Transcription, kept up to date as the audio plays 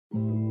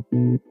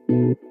If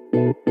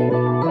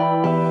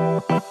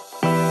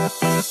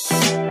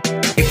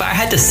I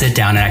had to sit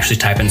down and actually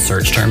type in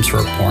search terms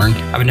for porn,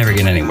 I would never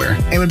get anywhere.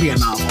 It would be a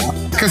novel.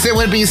 Because it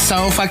would be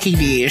so fucking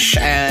niche.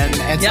 And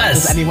it's like,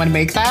 does anyone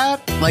make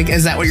that? Like,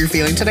 is that what you're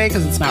feeling today?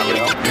 Because it's not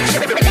real.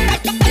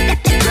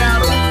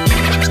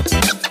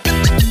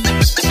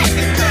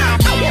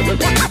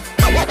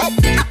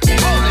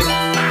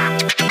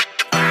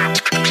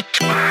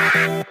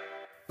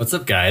 What's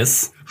up,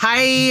 guys?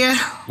 Hi.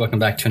 Welcome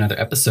back to another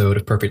episode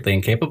of Perfectly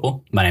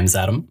Incapable. My name's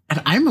Adam.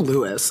 And I'm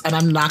Lewis, and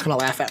I'm not going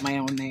to laugh at my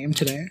own name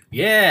today.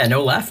 Yeah,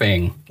 no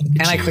laughing.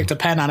 And I clicked a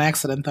pen on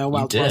accident, though,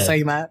 while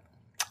saying that.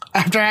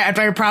 After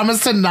I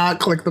promised to not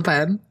click the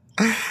pen.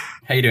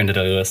 How you doing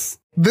today, Lewis?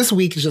 This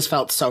week just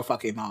felt so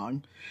fucking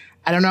long.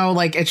 I don't know,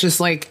 like, it's just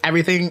like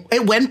everything,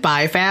 it went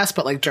by fast,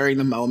 but like during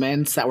the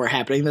moments that were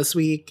happening this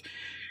week,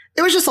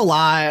 it was just a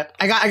lot.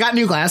 I got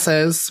new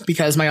glasses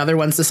because my other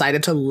ones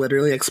decided to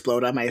literally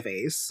explode on my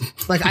face.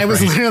 Like I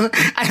was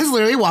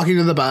literally walking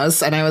to the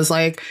bus and I was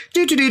like,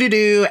 do.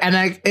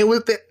 And it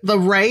was the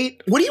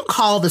right, what do you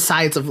call the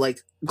sides of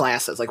like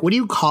glasses? Like, what do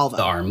you call them?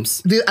 The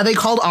arms. Are they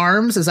called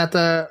arms? Is it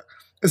the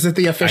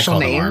official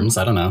name? Them arms.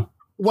 I don't know.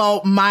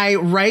 Well, my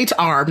right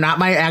arm, not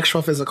my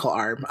actual physical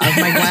arm, of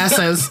my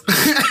glasses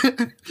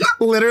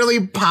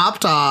literally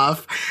popped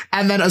off,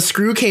 and then a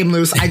screw came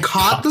loose. I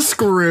caught the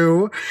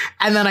screw,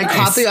 and then I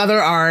caught the other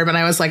arm, and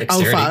I was like,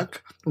 oh,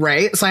 fuck.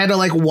 Right? So I had to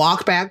like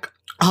walk back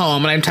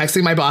home, and I'm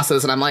texting my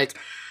bosses, and I'm like,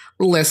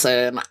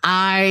 listen,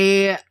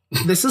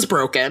 this is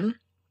broken.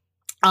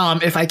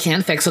 If I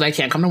can't fix it, I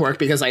can't come to work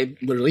because I'm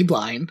literally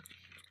blind.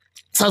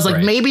 So I was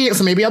like, maybe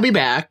I'll be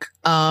back.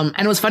 And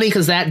it was funny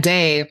because that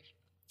day,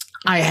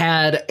 I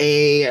had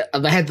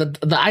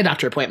the eye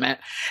doctor appointment,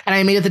 and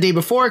I made it the day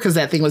before because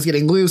that thing was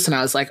getting loose, and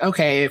I was like,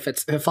 okay, if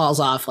it falls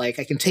off, like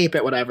I can tape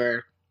it,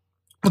 whatever.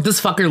 But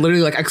this fucker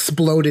literally like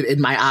exploded in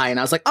my eye, and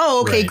I was like,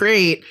 oh, okay,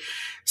 great.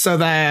 So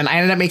then I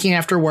ended up making it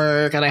after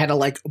work, and I had to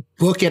like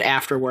book it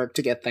after work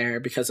to get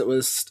there because it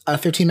was a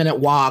 15-minute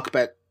walk,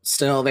 but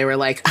still they were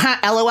like,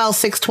 LOL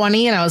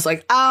 6:20, and I was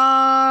like,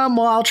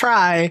 well, I'll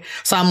try.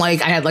 So I'm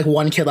like, I had like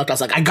one kid left. I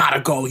was like, I gotta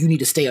go. You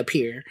need to stay up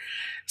here.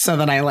 So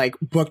then I like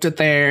booked it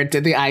there,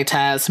 did the eye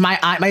test.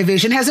 My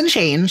vision hasn't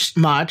changed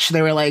much.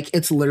 They were like,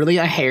 it's literally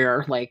a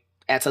hair, like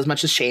that's as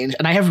much as changed.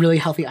 And I have really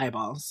healthy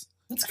eyeballs.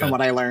 That's from what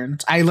I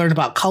learned. I learned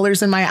about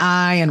colors in my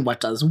eye and what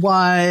does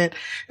what.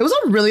 It was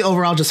a really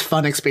overall just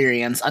fun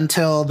experience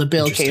until the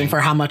bill came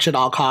for how much it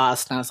all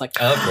cost. And I was like,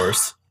 of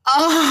course.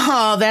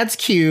 Oh, that's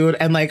cute.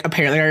 And like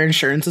apparently our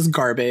insurance is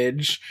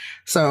garbage.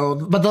 So,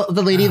 but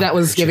the lady that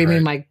was giving me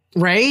my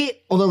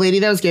the lady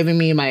that was giving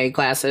me my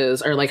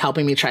glasses or like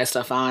helping me try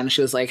stuff on,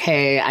 she was like,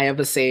 hey, I have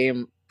the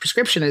same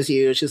prescription as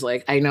you. She's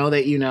like, I know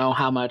that you know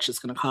how much it's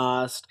going to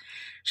cost.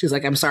 She's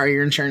like, I'm sorry,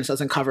 your insurance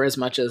doesn't cover as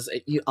much as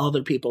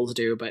other people's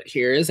do, but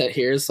here's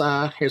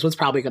what's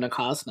probably going to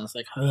cost. And I was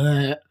like,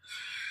 huh.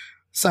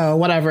 So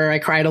whatever, I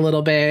cried a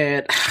little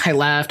bit. I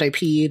left, I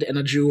peed in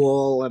a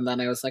Jewel, and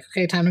then I was like,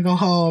 okay, time to go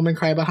home and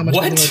cry about how much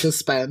money I just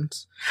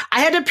spent.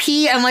 I had to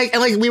pee, and like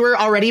we were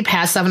already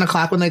past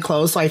 7:00 when they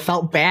closed, so I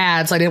felt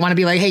bad. So I didn't want to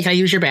be like, hey, can I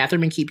use your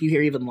bathroom and keep you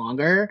here even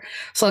longer?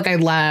 So like I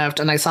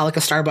left, and I saw like a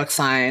Starbucks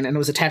sign, and it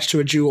was attached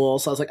to a Jewel.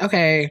 So I was like,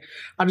 okay,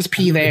 I'll just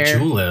pee there. What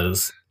Jewel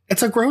is?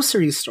 It's a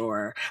grocery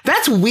store.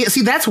 That's weird.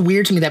 See, that's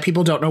weird to me that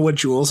people don't know what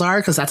Jewels are,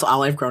 because that's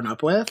all I've grown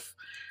up with.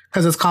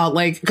 Because it's called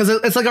because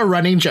it's like a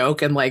running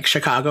joke in like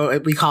Chicago.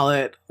 We call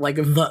it like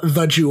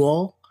the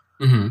Jewel.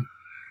 Mm-hmm.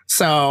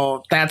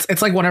 So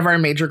it's like one of our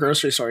major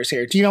grocery stores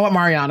here. Do you know what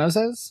Mariano's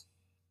is?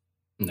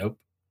 Nope.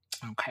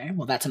 Okay,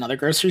 well that's another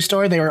grocery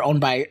store. They were owned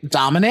by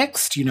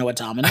Dominick's. Do you know what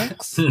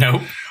Dominick's?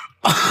 Nope.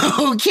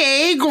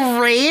 Okay,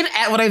 great.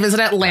 When I visit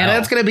Atlanta,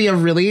 It's going to be a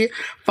really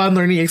fun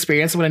learning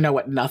experience. I'm going to know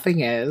what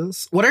nothing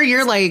is. What are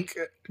your like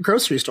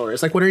grocery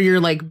stores? Like what are your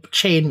like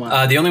chain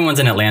ones? The only ones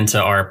in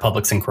Atlanta are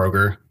Publix and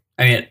Kroger.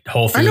 I mean,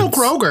 Whole Foods. I know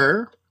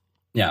Kroger.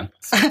 Yeah.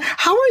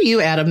 How are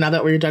you, Adam, now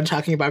that we're done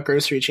talking about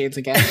grocery chains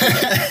again?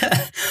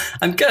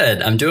 I'm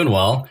good. I'm doing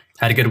well.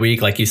 Had a good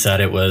week. Like you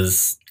said, it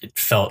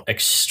felt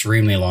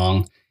extremely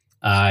long.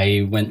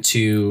 I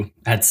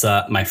had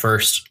my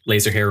first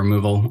laser hair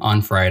removal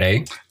on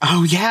Friday.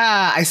 Oh,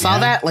 yeah. I saw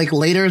that like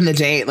later in the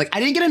day. Like I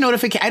didn't get a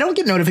notification. I don't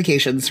get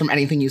notifications from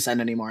anything you send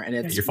anymore. And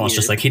it's your phone's weird.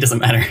 just like, he doesn't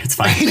matter. It's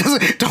fine.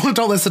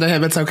 Don't listen to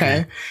him. It's okay.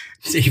 Yeah.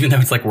 Even though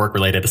it's like work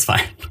related, it's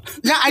fine.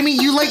 Yeah, I mean,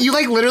 you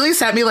literally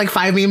sent me like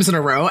 5 memes in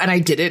a row, and I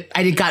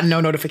got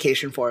no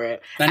notification for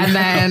it. And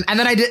then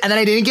I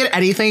didn't get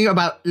anything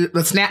about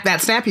that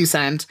snap you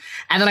sent.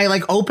 And then I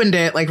like opened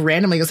it like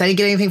randomly because I didn't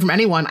get anything from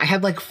anyone. I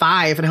had like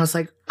 5, and I was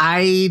like,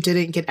 I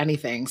didn't get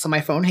anything. So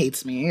my phone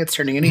hates me. It's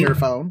turning into your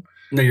phone.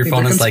 No, your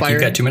phone is like, you've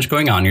got too much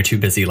going on. You're too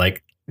busy.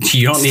 Like,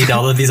 you don't need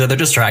all of these other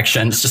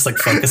distractions. Just like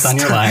focus on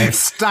your life.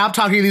 Stop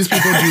talking to these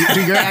people.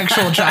 Do your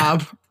actual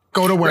job.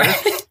 Go to work.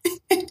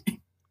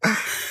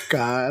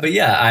 God. But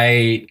yeah,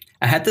 I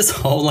had this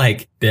whole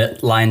like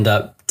bit lined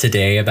up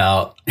today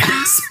about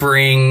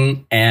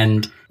spring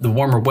and the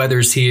warmer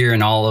weather's here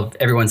and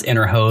everyone's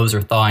inner hose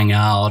are thawing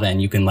out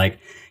and you can like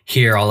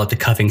hear all of the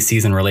cuffing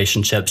season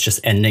relationships just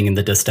ending in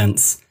the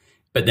distance.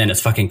 But then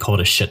it's fucking cold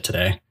as shit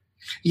today.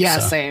 Yeah,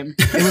 So. same.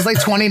 It was like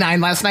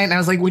 29 last night, and I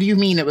was like, what do you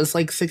mean? It was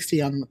like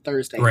 60 on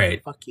Thursday.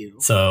 Right. Fuck you.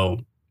 So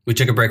we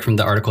took a break from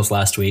the articles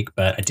last week,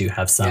 but I do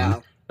have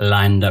some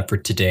lined up for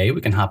today.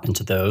 We can hop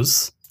into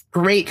those.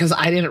 Great, because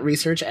I didn't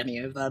research any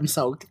of them.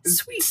 So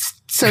sweet.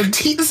 So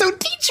teach me.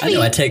 I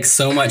know I take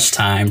so much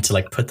time to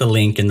like put the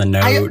link in the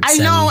notes. I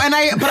know,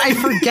 but I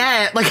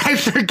forget. I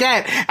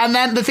forget. And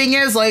then the thing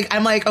is, like,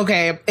 I'm like,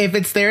 okay, if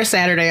it's there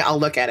Saturday, I'll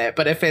look at it.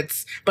 But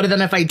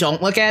then if I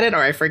don't look at it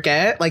or I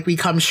forget, like, we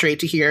come straight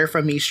to here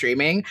from me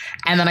streaming,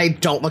 and then I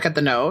don't look at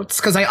the notes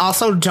because I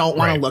also don't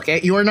want to look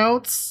at your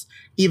notes.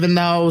 Even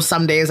though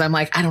some days I'm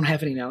like, I don't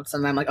have any notes.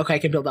 And I'm like, okay, I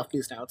can build up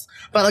these notes.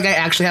 But like, I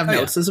actually have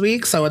notes this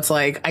week. So it's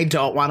like, I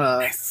don't want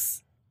to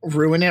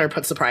ruin it or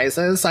put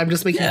surprises. So I'm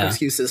just making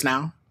excuses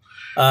now.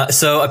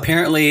 So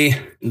apparently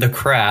the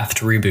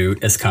Craft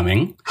reboot is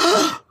coming.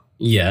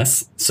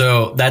 Yes.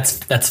 So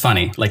that's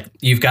funny. Like,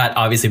 you've got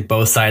obviously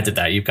both sides of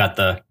that. You've got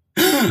the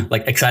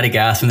like excited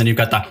gasp, and then you've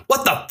got the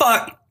what the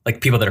fuck? Like,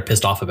 people that are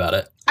pissed off about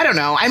it. I don't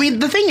know. I mean,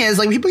 the thing is,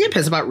 like, people get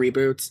pissed about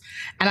reboots.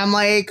 And I'm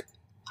like,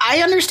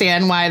 I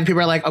understand why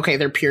people are like, okay,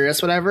 they're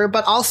purists, whatever,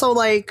 but also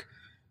like,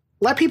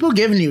 let people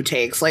give new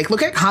takes. Like,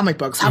 look at comic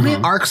books. How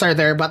many arcs are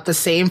there about the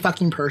same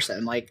fucking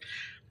person? Like,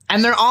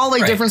 and they're all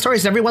like different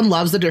stories. Everyone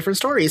loves the different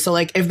stories. So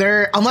like,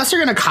 unless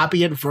they're going to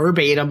copy it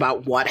verbatim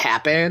about what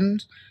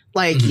happened,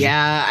 like,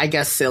 yeah, I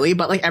guess silly,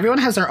 but like, everyone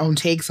has their own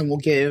takes and will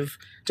give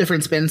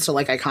different spins to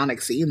like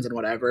iconic scenes and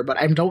whatever. But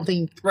I don't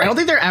think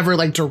they're ever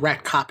like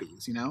direct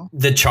copies, you know?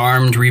 The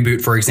Charmed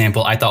reboot, for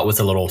example, I thought was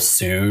a little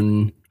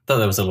soon. Thought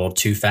that was a little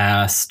too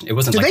fast. It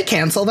wasn't. Did they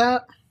cancel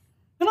that?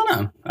 I don't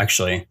know.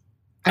 Actually,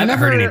 I haven't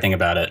heard anything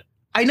about it.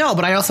 I know,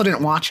 but I also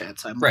didn't watch it.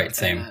 So I'm right,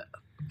 same.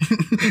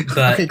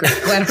 But okay, great.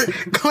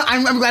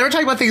 I'm glad we're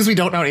talking about things we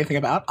don't know anything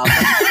about.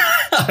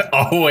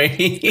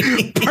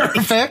 Always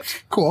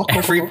perfect. Cool.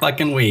 Every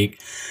fucking week.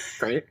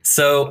 Great.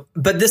 So,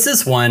 but this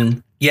is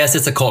one. Yes,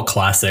 it's a cult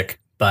classic,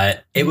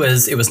 but it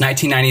was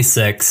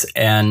 1996,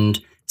 and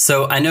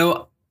so I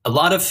know. A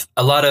lot of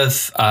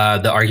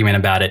the argument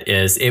about it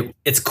is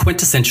it's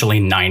quintessentially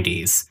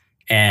 90s,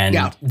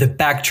 and the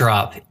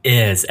backdrop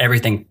is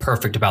everything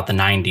perfect about the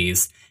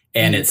 90s,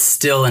 and it's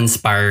still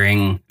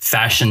inspiring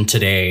fashion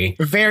today.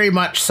 Very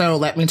much so,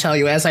 let me tell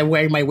you, as I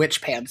wear my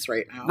witch pants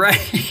right now.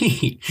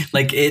 Right.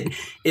 Like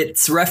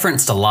it's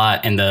referenced a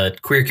lot in the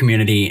queer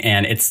community,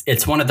 and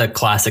it's one of the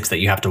classics that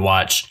you have to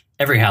watch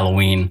every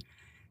Halloween.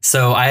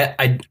 So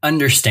I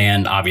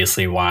understand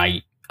obviously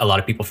why a lot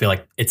of people feel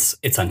like it's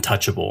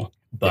untouchable.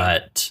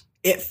 But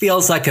it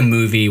feels like a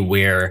movie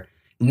where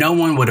no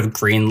one would have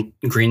greenlit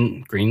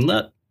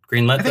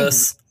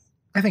this.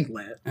 I think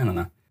lit. I don't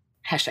know.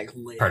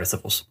 #lit.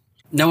 Participles.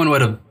 No one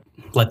would have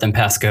let them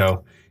pass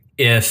go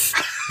if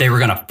they were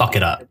going to fuck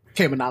it up.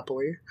 Okay,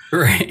 Monopoly.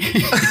 Right.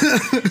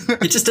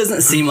 It just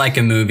doesn't seem like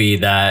a movie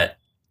that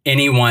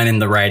anyone in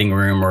the writing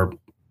room or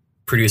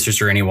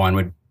producers or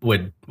anyone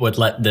would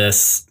let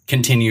this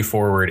continue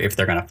forward if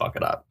they're going to fuck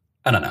it up.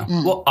 I don't know.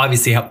 Well,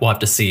 obviously we'll have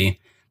to see,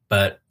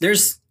 but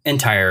there's an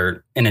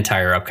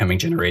entire upcoming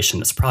generation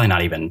that's probably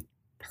not even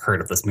heard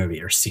of this movie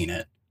or seen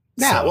it.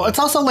 Yeah, well, it's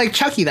also like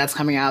Chucky that's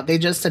coming out. They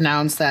just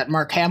announced that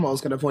Mark Hamill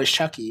is going to voice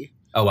Chucky.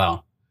 Oh,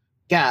 wow.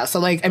 Yeah, so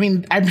like, I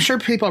mean, I'm sure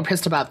people are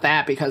pissed about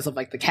that because of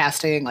like the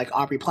casting, like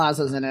Aubrey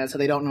Plaza's in it, so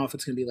they don't know if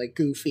it's going to be like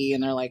goofy,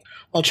 and they're like,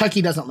 well,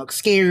 Chucky doesn't look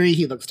scary,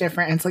 he looks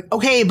different. And it's like,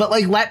 okay, but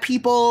like let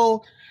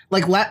people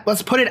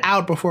let's put it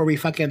out before we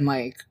fucking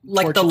like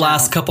the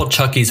last couple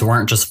Chuckies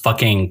weren't just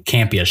fucking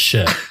campy as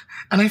shit.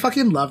 And I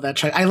fucking love that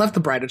Chucky. I love The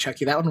Bride of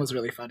Chucky. That one was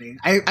really funny.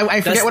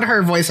 I forget what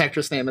her voice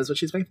actress name is, but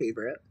she's my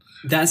favorite.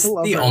 That's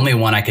the only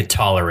one I could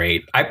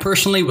tolerate. I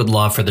personally would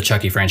love for the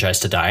Chucky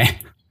franchise to die.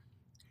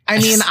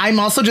 I'm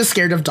also just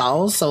scared of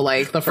dolls. So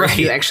like the first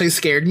few actually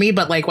scared me.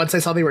 But like once I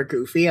saw they were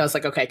goofy, I was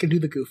like, okay, I can do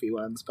the goofy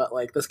ones. But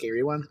like the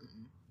scary one.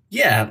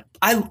 Yeah.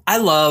 I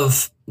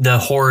love the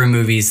horror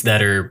movies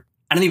that are,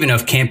 I don't even know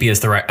if campy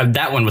is the right,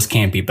 that one was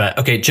campy, but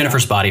okay.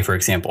 Jennifer's Body, for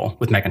example,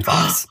 with Megan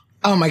Fox.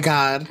 Oh my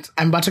God.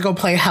 I'm about to go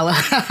play Hello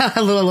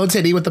Little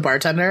Titty with the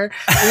bartender.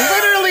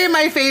 Literally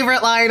my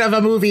favorite line of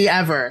a movie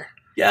ever.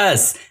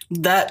 Yes.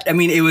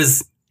 It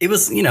was,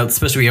 you know, it's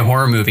supposed to be a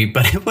horror movie,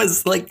 but it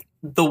was like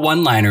the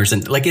one-liners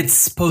and like, it's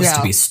supposed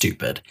to be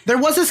stupid. There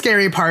was a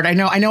scary part. I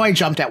know I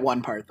jumped at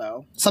one part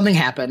though. Something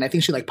happened. I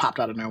think she like popped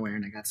out of nowhere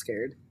and I got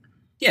scared.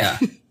 Yeah.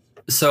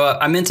 So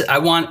I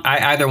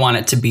either want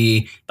it to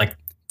be like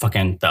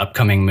fucking the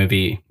upcoming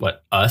movie,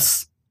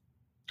 Us?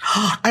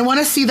 I want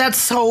to see that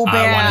so bad.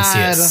 I want to see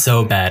it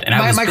so bad.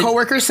 And my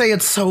coworkers say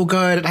it's so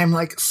good, and I'm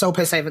like so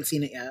pissed I haven't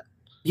seen it yet.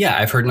 Yeah,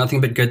 I've heard nothing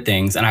but good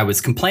things, and I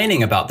was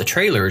complaining about the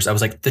trailers. I was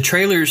like, the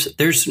trailers,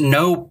 there's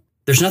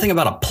nothing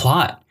about a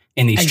plot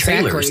in these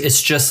trailers.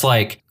 It's just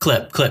like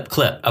clip, clip,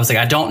 clip. I was like,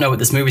 I don't know what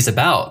this movie's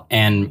about.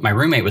 And my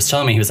roommate was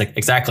telling me, he was like,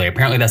 exactly.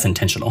 Apparently that's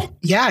intentional.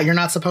 Yeah, you're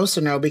not supposed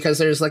to know because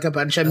there's like a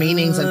bunch of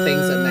meanings and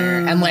things in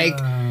there. And like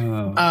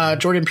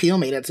Jordan Peele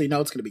made it, so you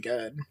know it's going to be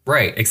good.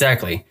 Right,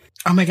 exactly.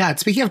 Oh my God.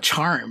 Speaking of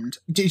Charmed,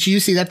 did you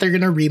see that they're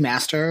going to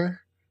remaster,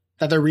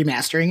 that they're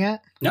remastering it?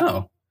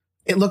 No.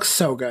 It looks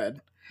so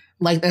good.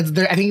 Like,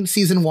 I think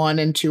season 1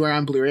 and 2 are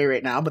on Blu-ray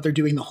right now, but they're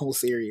doing the whole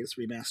series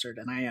remastered,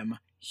 and I am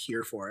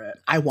here for it.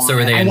 I want So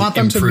are they I want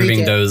them improving to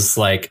make those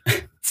like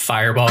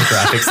fireball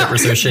graphics that were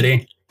so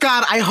shitty?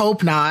 God, I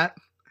hope not.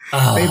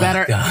 Oh,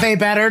 They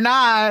better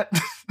not.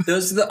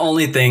 Those are the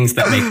only things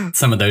that make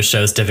some of those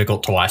shows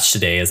difficult to watch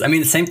today. Is I mean,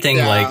 the same thing.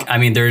 Yeah. Like, I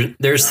mean,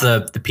 there's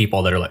the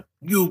people that are like,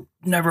 you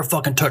never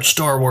fucking touch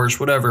Star Wars,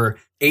 whatever.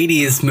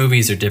 80s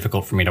movies are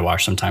difficult for me to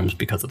watch sometimes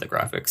because of the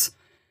graphics.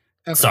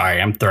 Okay.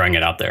 Sorry, I'm throwing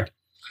it out there.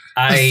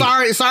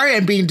 Sorry,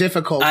 I'm being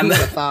difficult. I'm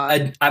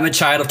a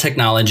child of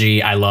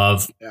technology. I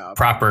love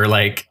proper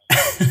like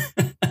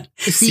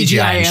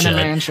CGI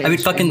and shit. I mean,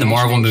 fucking the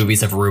Marvel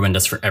movies have ruined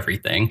us for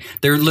everything.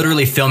 They're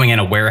literally filming in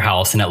a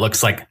warehouse, and it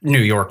looks like New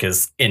York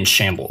is in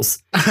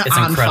shambles. It's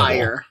on incredible.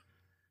 fire.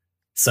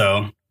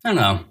 So I don't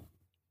know,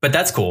 but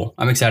that's cool.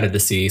 I'm excited to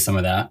see some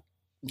of that.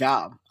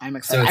 Yeah, I'm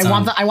excited. So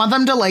I want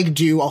them to like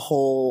do a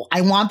whole.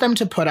 I want them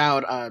to put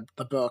out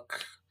the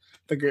book.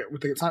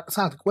 It's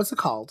not. What's it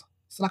called?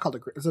 It's not called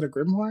is it a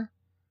grimoire?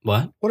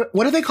 What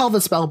do they call the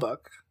spell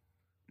book?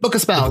 Book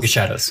of Spells. Book of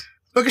Shadows.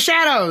 Book of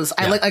Shadows.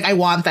 Yeah. I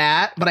want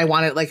that, but I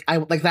want it like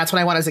that's what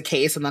I want as a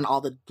case, and then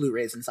all the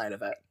Blu-rays inside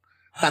of it.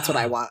 That's what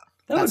I want.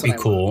 That would be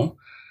cool.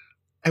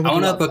 I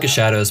want a Book of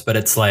Shadows, but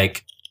it's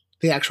like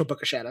the actual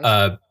Book of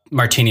Shadows.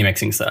 Martini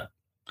mixing set.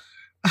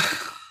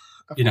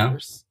 You know?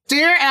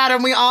 Dear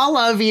Adam, we all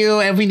love you,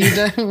 and we need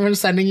to. We're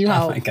sending you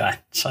help. Oh my God.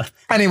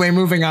 Anyway,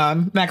 moving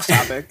on. Next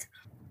topic.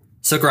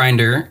 So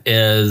Grindr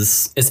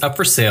is up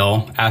for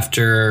sale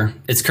after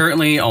it's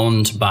currently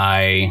owned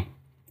by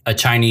a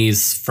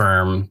Chinese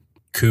firm,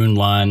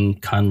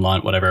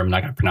 Kunlun, whatever. I'm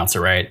not going to pronounce it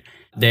right.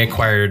 They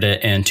acquired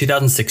it in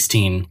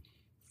 2016,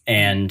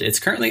 and it's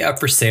currently up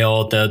for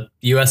sale. The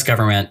U.S.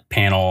 government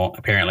panel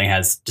apparently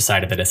has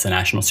decided that it's a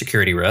national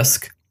security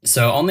risk.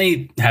 So I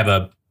only have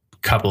a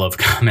couple of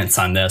comments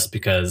on this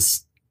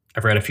because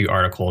I've read a few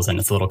articles and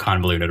it's a little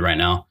convoluted right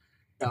now.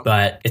 Yeah.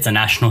 But it's a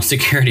national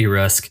security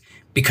risk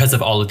because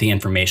of all of the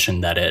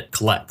information that it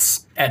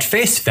collects. At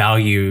face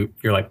value,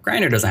 you're like,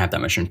 Grindr doesn't have that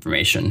much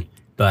information,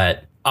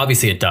 but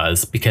obviously it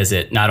does because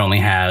it not only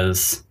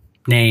has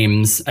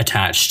names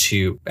attached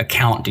to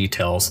account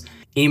details,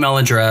 email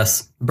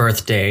address,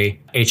 birthday,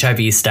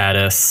 HIV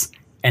status,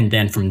 and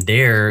then from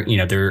there, you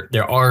know,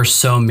 there are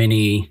so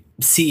many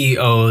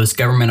CEOs,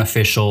 government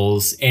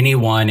officials,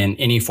 anyone in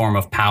any form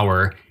of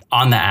power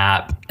on the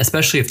app,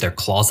 especially if they're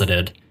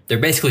closeted. They're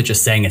basically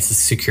just saying it's a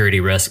security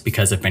risk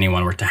because if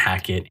anyone were to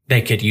hack it,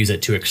 they could use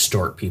it to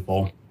extort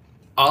people.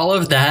 All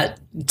of that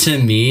to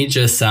me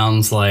just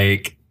sounds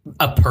like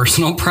a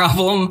personal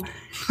problem.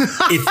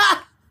 If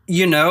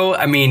you know,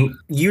 I mean,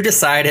 you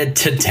decided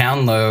to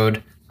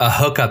download a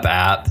hookup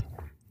app,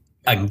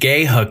 a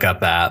gay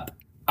hookup app.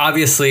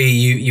 Obviously,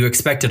 you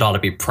expect it all to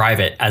be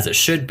private as it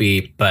should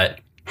be, but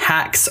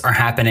hacks are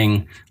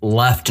happening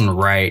left and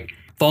right.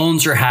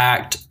 Phones are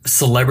hacked,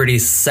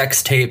 celebrities'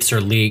 sex tapes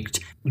are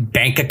leaked.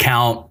 Bank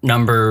account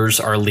numbers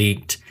are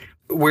leaked.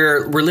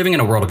 We're living in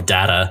a world of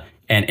data,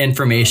 and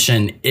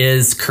information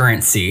is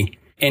currency.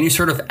 Any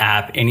sort of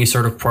app, any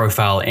sort of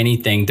profile,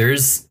 anything,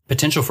 there's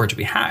potential for it to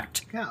be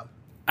hacked. Yeah.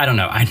 I don't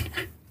know.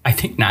 I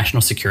think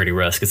national security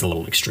risk is a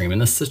little extreme in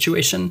this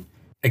situation.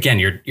 Again,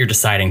 you're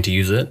deciding to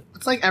use it.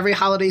 It's like every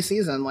holiday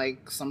season,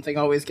 like something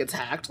always gets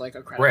hacked, like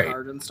a credit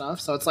card and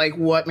stuff. So it's like,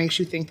 what makes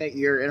you think that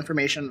your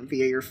information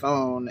via your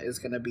phone is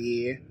going to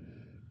be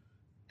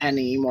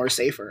any more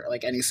safer,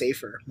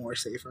 more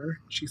safer.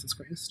 Jesus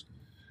Christ.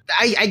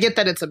 I get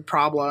that it's a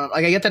problem.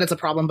 Like, I get that it's a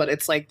problem, but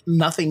it's like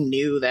nothing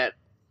new that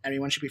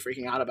anyone should be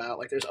freaking out about.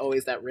 Like, there's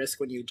always that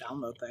risk when you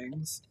download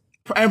things.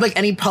 Like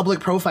any public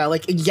profile,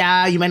 like,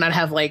 yeah, you might not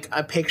have like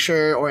a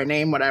picture or a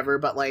name, whatever,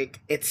 but like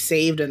it's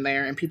saved in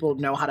there and people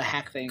know how to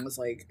hack things.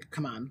 Like,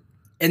 come on.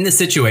 In this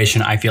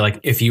situation, I feel like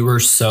if you were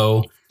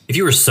so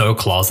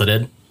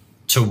closeted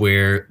to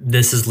where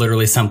this is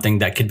literally something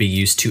that could be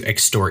used to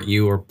extort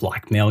you or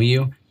blackmail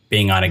you,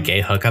 being on a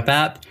gay hookup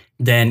app,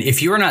 then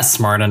if you are not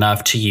smart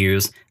enough to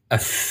use a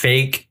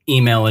fake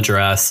email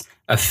address,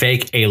 a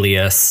fake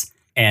alias,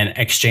 and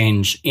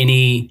exchange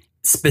any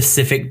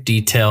specific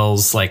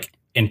details like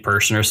in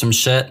person or some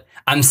shit,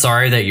 I'm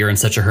sorry that you're in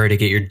such a hurry to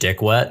get your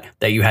dick wet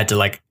that you had to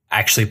like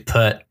actually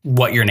put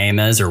what your name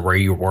is or where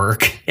you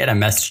work in a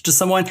message to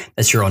someone.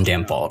 That's your own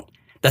damn fault.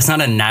 That's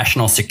not a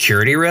national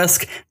security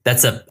risk.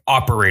 That's an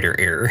operator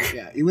error.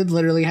 Yeah, you would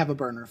literally have a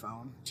burner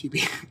phone,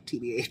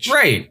 TBH.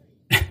 Right.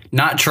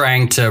 Not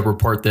trying to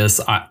report this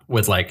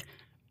with like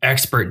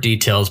expert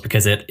details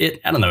because it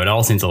I don't know, it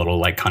all seems a little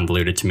like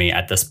convoluted to me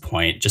at this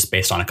point, just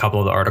based on a couple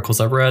of the articles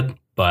I've read.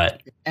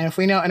 But if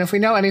we know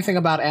anything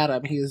about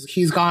Adam,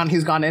 he's gone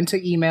into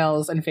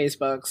emails and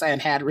Facebooks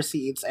and had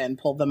receipts and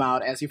pulled them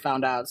out as you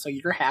found out. So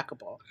you're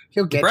hackable.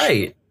 He'll get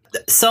you.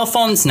 Cell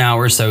phones now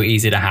are so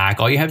easy to hack.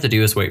 All you have to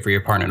do is wait for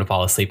your partner to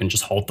fall asleep and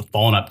just hold the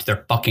phone up to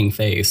their fucking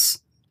face.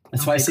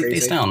 That's why I sleep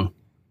face down.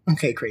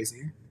 Okay,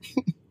 crazy.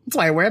 That's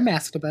why I wear a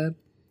mask to bed.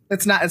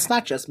 It's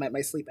not just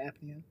my sleep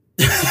apnea.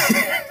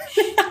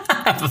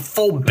 I have a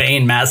full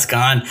Bane mask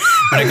on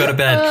when I go to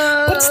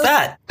bed. What's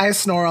that? I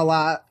snore a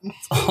lot.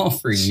 It's all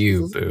for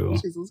you, boo.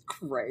 Jesus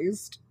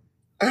Christ.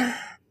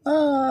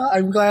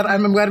 I'm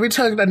glad we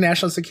took a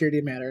national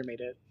security matter and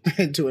made it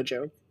into a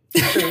joke.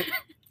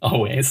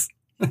 Always.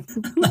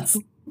 Let's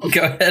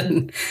go ahead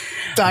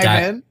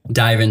and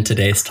dive in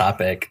today's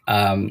topic.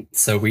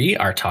 So we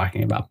are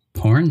talking about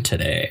porn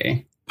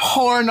today.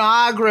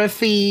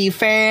 Pornography,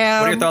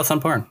 fam. What are your thoughts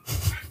on porn?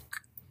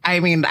 I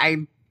mean,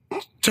 I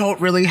don't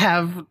really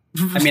have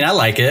I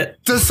like it.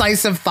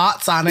 Decisive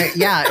thoughts on it.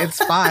 Yeah, it's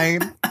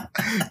fine.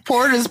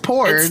 Porn is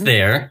porn. It's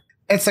there.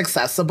 It's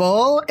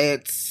accessible.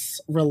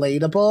 It's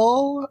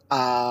relatable.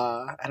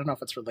 I don't know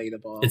if it's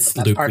relatable. It's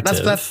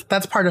lucrative.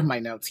 That's part of my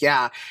notes.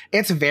 Yeah,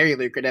 it's very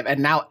lucrative,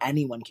 and now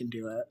anyone can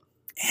do it.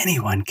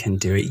 Anyone can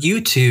do it.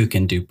 You too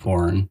can do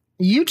porn.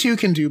 You too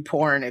can do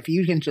porn if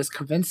you can just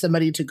convince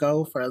somebody to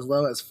go for as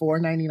low as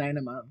 $4.99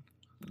 a month.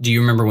 Do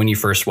you remember when you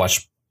first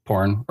watched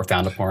porn or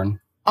found a porn?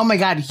 Oh my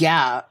God,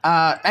 yeah.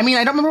 I mean,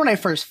 I don't remember when I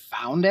first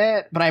found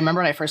it, but I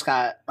remember when I first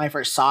saw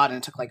it, and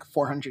it took like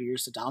 400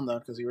 years to download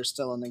because we were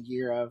still in the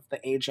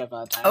age of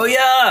dial-up. Oh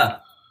yeah,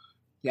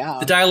 yeah,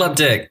 the dial-up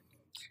dick.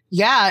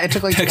 Yeah, it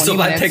took like pixel 20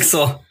 by minutes.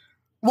 pixel.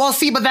 Well,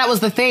 see, but that was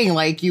the thing.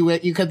 Like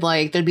you could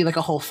like there'd be like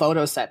a whole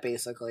photo set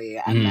basically,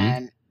 and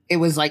then it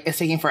was like it's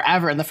taking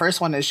forever. And the first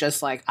one is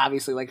just like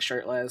obviously like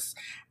shirtless,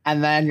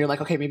 and then you're like,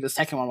 okay, maybe the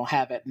second one will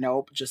have it.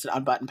 Nope, just an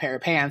unbuttoned pair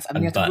of pants, and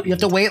then you have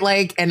to wait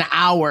like an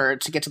hour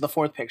to get to the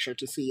fourth picture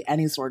to see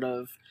any sort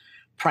of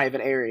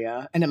private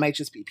area, and it might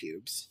just be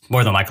pubes.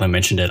 More than likely, I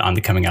mentioned it on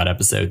the coming out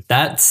episode.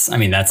 That's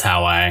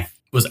how I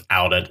was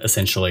outed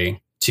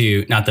essentially.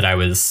 To not that I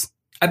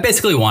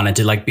basically wanted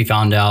to like be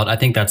found out. I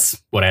think that's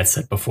what I had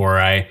said before.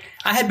 I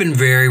had been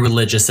very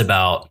religious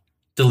about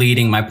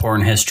deleting my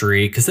porn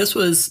history because this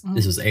was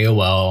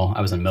AOL.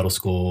 I was in middle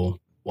school,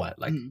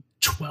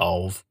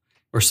 12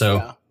 or so.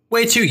 Yeah.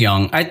 Way too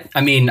young.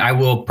 I mean, I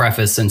will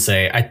preface and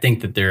say I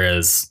think that there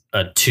is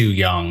too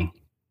young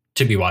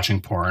to be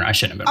watching porn. I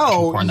shouldn't have been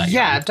watching porn that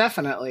young. Yeah,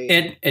 definitely.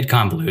 It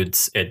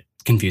convolutes, it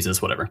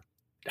confuses, whatever.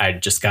 I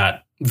just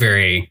got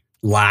very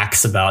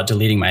lax about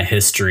deleting my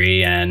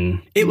history,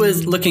 and it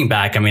was looking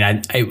back. I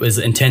mean, it was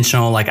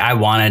intentional. Like I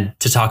wanted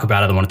to talk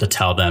about it, I wanted to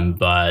tell them,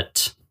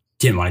 but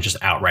didn't want to just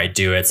outright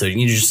do it. So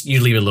you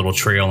leave a little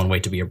trail and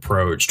wait to be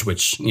approached,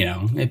 which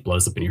it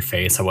blows up in your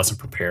face. I wasn't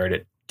prepared.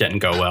 It didn't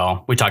go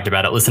well. We talked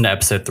about it. Listen to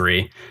episode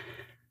 3.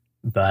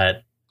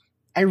 But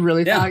I thought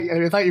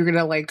you were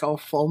gonna like go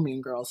full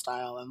Mean Girl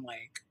style and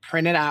like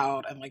print it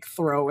out and like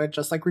throw it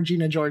just like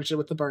Regina George did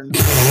with the burn.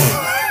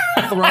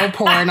 Throw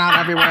porn out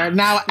everywhere.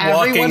 Now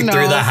everyone knows.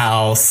 Through the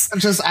house.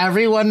 Just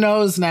everyone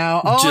knows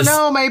now. Oh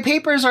no, my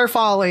papers are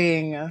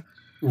falling.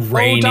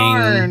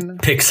 Raining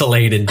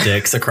pixelated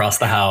dicks across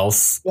the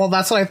house. Well,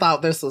 that's what I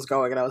thought this was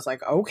going, and I was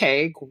like,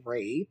 okay,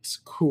 great,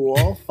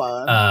 cool,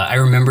 fun. I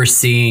remember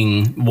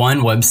seeing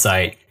one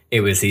website.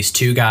 It was these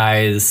two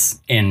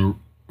guys in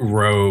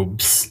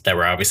robes that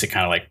were obviously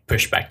kind of like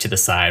pushed back to the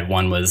side.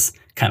 One was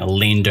kind of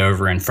leaned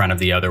over in front of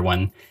the other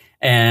one,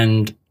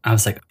 and I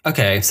was like,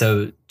 okay,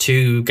 so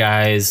two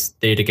guys,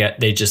 they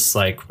just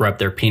like rub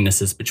their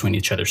penises between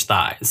each other's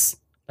thighs.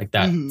 Like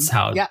that's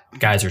how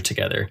guys are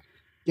together.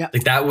 Yeah,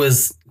 like that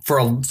was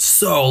for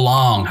so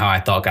long how I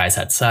thought guys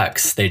had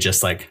sex. They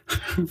just like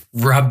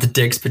rubbed the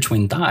dicks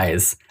between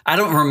thighs. I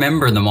don't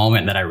remember the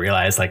moment that I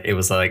realized like it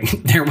was like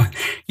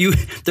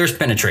there's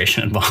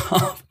penetration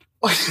involved.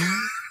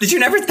 Did you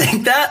never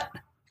think that?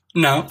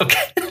 No.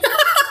 Okay.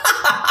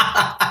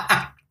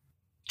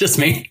 Just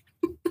me.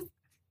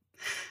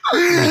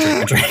 I'm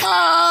gonna drink.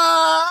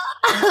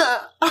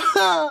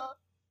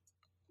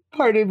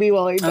 Pardon me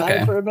while I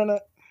die for a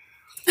minute.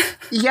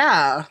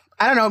 Yeah.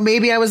 I don't know.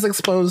 Maybe I was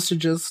exposed to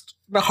just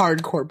the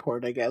hardcore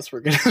porn, I guess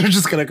we're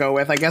just going to go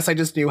with. I guess I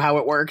just knew how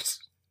it worked.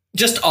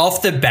 Just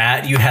off the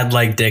bat, you had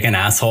like dick and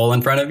asshole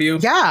in front of you?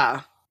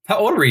 Yeah. How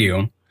old were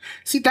you?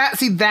 See,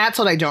 that's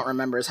what I don't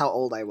remember is how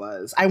old I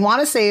was. I want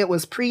to say it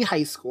was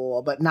pre-high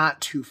school, but not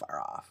too far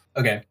off.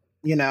 Okay.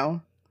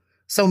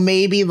 So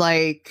maybe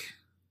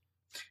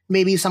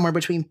somewhere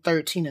between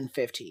 13 and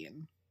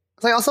 15.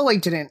 Because I also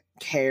like didn't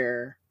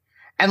care.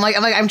 And like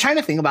I'm trying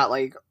to think about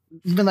like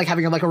even like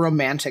having like a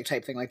romantic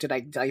type thing. Like, did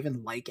I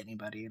even like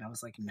anybody? And I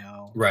was like,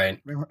 no. Right.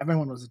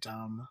 Everyone was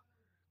dumb.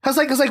 Cause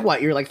like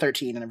what? You're like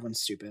 13 and everyone's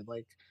stupid.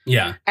 Like,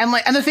 yeah. And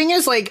the thing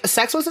is like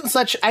sex wasn't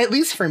such, at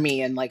least for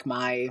me in like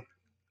my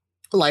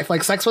life,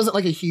 like sex wasn't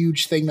like a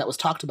huge thing that was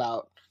talked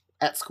about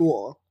at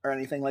school or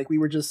anything. Like we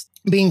were just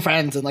being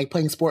friends and like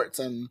playing sports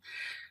and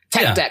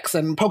tech decks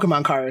and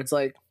Pokemon cards.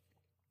 Like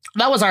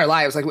that was our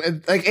lives. Like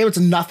it was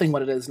nothing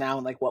what it is now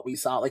and like what we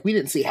saw. Like we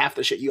didn't see half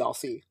the shit you all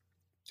see.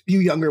 You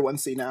younger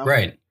ones see now.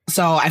 Right.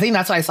 So I think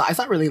that's what I saw. I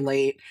saw it really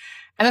late.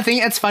 And the thing,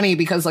 it's funny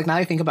because like now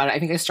I think about it, I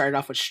think I started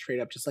off with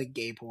straight up just like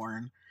gay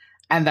porn.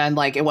 And then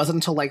like it wasn't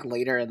until like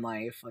later in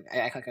life, like I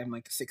act like I'm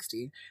like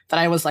 60, that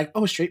I was like,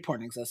 oh, straight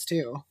porn exists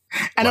too.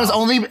 And it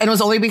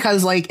was only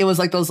because like it was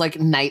like those like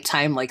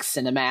nighttime like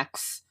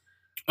Cinemax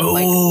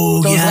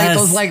Oh,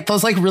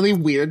 those really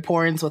weird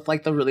porns with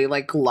like the really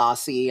like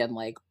glossy and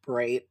like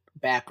bright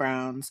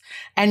backgrounds,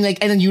 and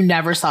then you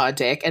never saw a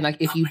dick, and like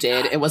if you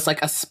did, it was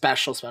like a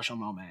special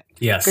moment.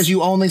 Yes, because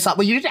you only saw,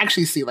 well, you didn't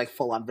actually see like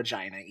full on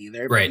vagina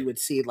either, but right. you would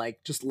see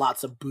like just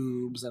lots of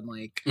boobs and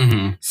like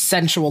Mm-hmm.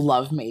 sensual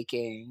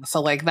lovemaking.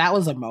 So like that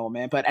was a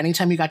moment. But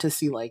anytime you got to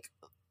see like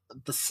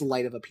the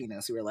slight of a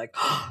penis, you were like,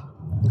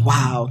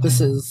 wow,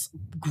 this is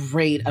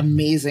great,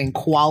 amazing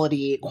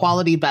quality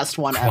best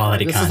one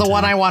Quality ever. This content. is the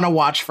one I want to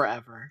watch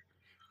forever.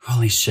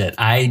 Holy shit.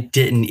 I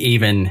didn't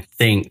even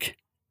think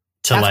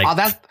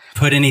to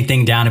put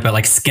anything down about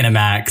like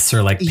Skinamax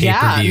or like pay-per-view.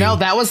 Yeah, no,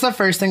 that was the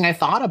first thing I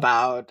thought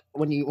about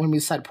when we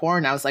said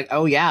porn. I was like,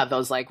 oh yeah,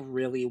 those like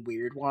really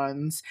weird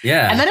ones.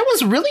 Yeah. And then it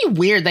was really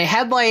weird. They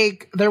had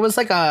like, there was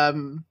like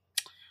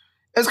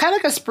it was kind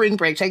of like a spring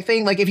break type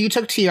thing. Like if you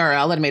took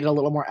TRL and made it a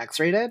little more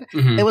X-rated,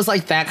 Mm-hmm. it was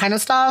like that kind of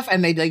stuff.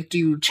 And they'd like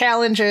do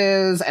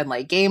challenges and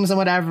like games and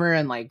whatever.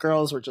 And like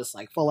girls were just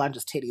like full on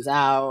just titties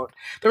out.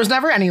 There was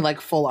never any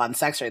like full on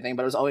sex or anything,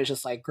 but it was always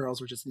just like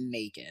girls were just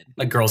naked.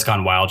 Like Girls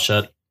Gone Wild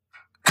shit.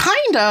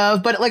 Kind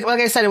of, but like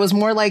I said, it was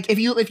more like if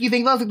you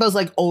think about those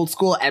like old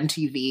school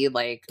MTV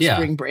like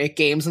spring break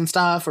games and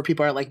stuff where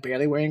people are like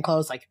barely wearing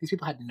clothes, like these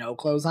people had no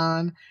clothes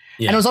on,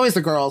 and it was always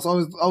the girls,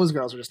 always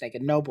girls were just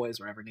naked, no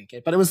boys were ever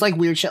naked, but it was like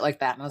weird shit like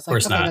that, and I was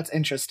like, okay, that's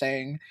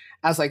interesting.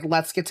 I was like,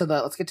 let's get to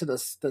the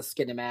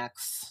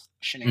Skinamax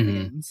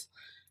shenanigans.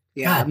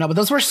 Yeah, God. No, but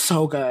those were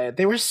so good.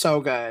 They were so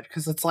good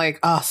because it's like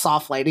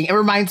soft lighting. It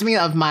reminds me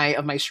of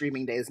my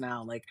streaming days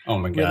now. Like, oh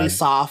my God, really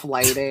soft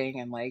lighting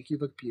and like you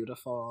look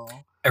beautiful.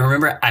 I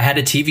remember I had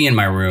a TV in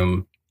my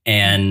room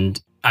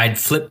and I'd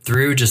flip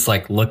through just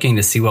like looking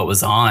to see what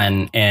was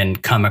on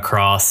and come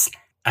across.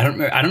 I don't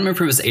remember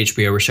if it was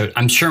HBO or show.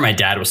 I'm sure my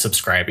dad was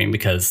subscribing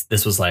because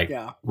this was like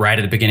right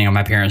at the beginning of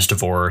my parents'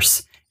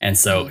 divorce, and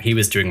so he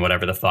was doing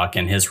whatever the fuck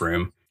in his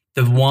room.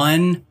 The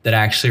one that I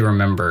actually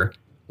remember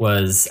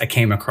was I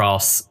came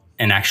across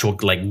an actual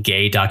like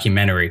gay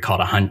documentary called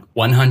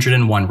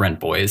 101 Rent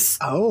Boys.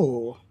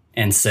 Oh.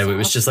 And so it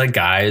was just like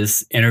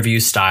guys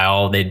interview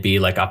style. They'd be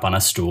like up on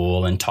a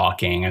stool and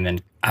talking. And then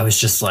I was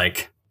just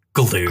like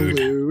glued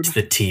to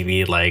the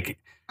TV, like,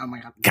 oh my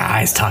God,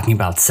 guys talking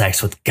about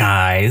sex with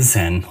guys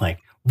and like,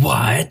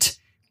 what?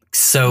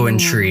 So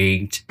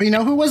intrigued. But you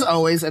know who was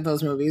always in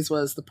those movies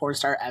was the porn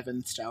star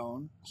Evan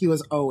Stone. He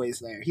was always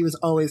there. He was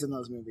always in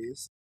those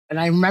movies. And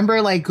I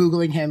remember like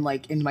Googling him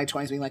like in my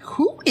 20s being like,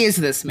 who is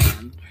this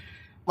man?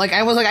 Like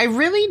I was like, I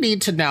really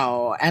need to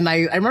know. And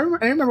I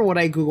remember what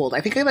I Googled. I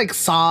think I like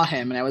saw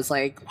him and I was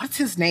like, what's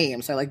his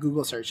name? So I like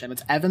Google searched him.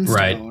 It's Evan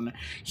Stone. Right.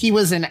 He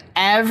was in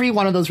every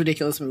one of those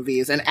ridiculous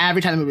movies, and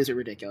every time the movies are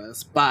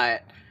ridiculous.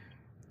 But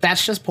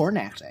that's just porn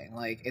acting.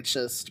 Like it's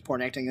just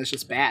porn acting is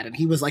just bad. And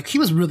he was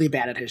really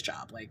bad at his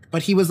job. Like,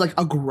 but he was like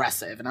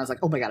aggressive. And I was like,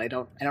 oh my God, I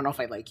don't know if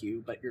I like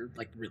you, but you're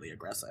like really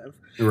aggressive.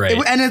 Right.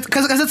 And it's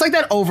because it's like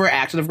that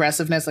overacted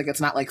aggressiveness. Like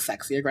it's not like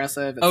sexy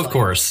aggressive. It's of like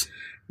course.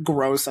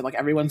 Gross and like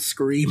everyone's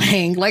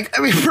screaming. Like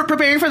I mean,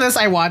 preparing for this,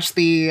 I watched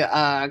the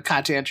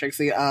Katya and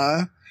Trixie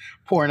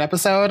porn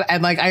episode,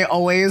 and like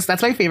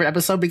that's my favorite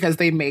episode because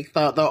they make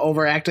the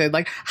overacted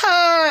like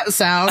ha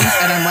sounds,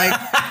 and I'm like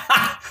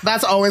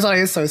that's always what I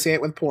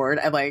associate with porn.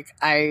 And like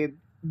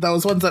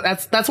those ones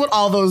that's what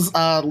all those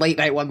late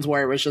night ones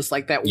were. It was just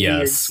like that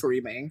weird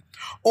screaming,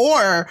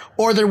 or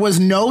there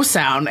was no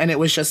sound and it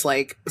was just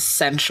like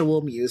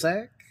sensual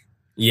music.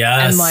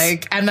 Yes.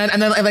 And then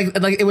like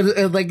it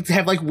would like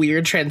have like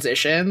weird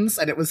transitions,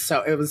 and it was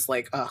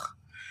like ugh.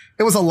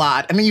 It was a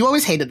lot. I mean, you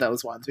always hated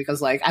those ones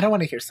because like I don't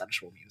want to hear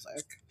sensual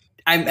music.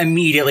 I'm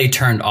immediately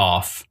turned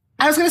off.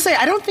 I was gonna say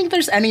I don't think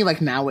there's any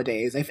like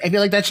nowadays. I feel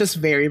like that's just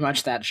very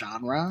much that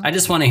genre. I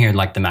just want to hear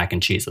like the mac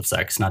and cheese of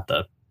sex, not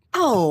the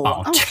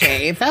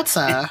okay. That's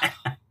a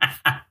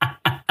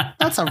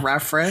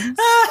reference.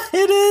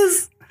 It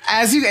is.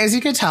 As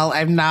you can tell,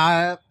 I'm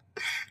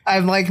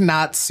like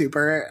not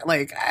super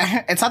like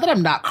it's not that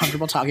I'm not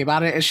comfortable talking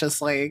about it. It's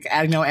just like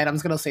I know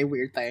Adam's gonna say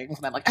weird things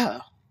and I'm like,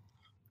 oh.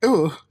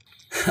 Ooh.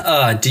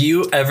 Do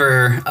you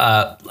ever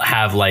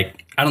have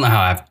like I don't know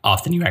how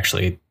often you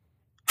actually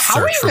how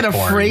are you gonna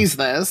phrase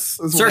this?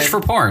 Search for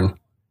porn.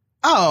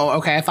 Oh,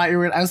 okay. I thought you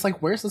were I was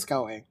like, where's this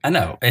going? I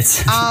know.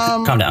 It's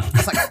calm down.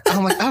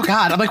 I'm like, oh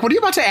God. I'm like, what are you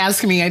about to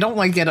ask me? I don't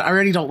like it. I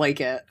already don't like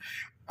it.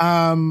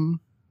 I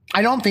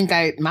don't think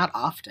not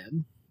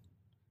often.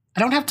 I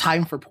don't have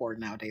time for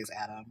porn nowadays,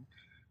 Adam.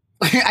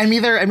 I'm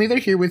either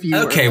here with you.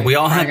 Okay, like we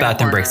all have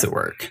bathroom breaks at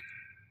work.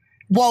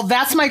 Well,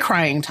 that's my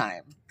crying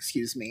time.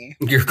 Excuse me.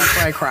 That's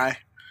where I cry.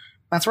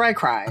 That's where I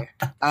cry.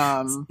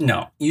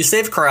 No, you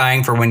save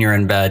crying for when you're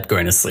in bed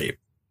going to sleep.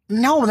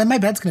 No, then my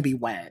bed's gonna be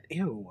wet.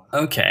 Ew.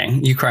 Okay,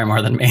 you cry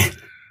more than me.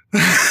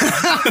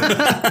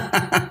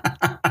 I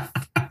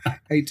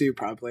do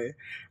probably.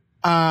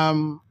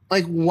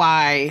 Like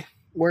why?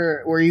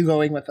 Where are you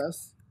going with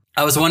this?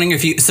 I was wondering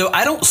if so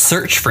I don't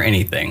search for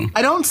anything.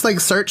 I don't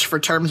like search for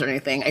terms or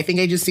anything. I think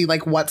I just see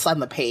like what's on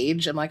the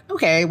page. I'm like,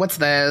 okay, what's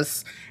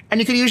this? And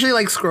you can usually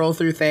like scroll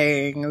through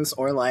things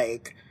or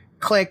like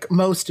click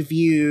most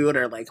viewed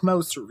or like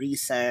most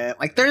recent.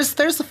 Like there's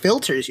the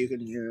filters you can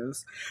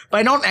use, but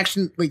I don't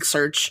actually like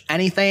search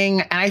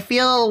anything. And I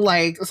feel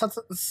like this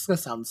is gonna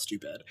sound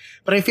stupid,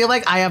 but I feel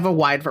like I have a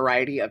wide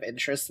variety of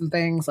interests and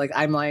things. Like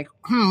I'm like,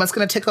 what's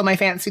gonna tickle my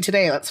fancy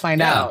today? Let's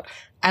find out.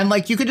 And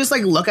like you could just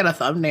like look at a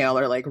thumbnail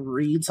or like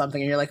read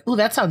something and you're like, oh,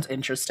 that sounds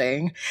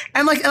interesting.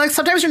 And like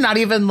sometimes you're not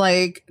even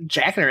like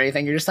jacking or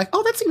anything. You're just like,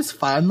 oh, that seems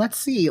fun. Let's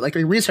see, like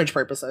research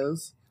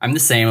purposes. I'm the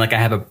same. Like I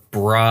have a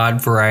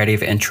broad variety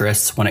of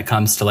interests when it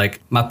comes to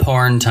like my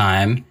porn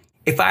time.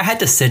 If I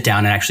had to sit down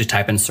and actually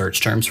type in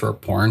search terms for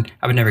porn,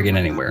 I would never get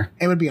anywhere.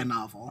 It would be a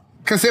novel.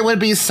 Because it would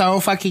be so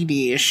fucking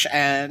niche.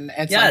 And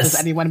it's like, does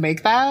anyone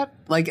make that?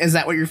 Like, is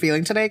that what you're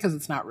feeling today? Because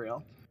it's not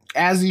real.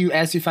 As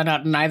you find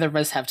out, neither of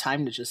us have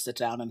time to just sit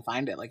down and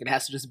find it. Like it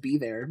has to just be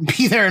there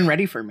and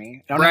ready for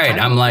me. Right.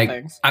 I'm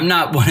like, I'm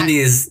not one of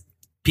these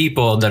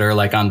people that are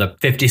like on the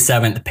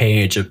 57th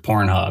page of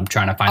Pornhub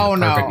trying to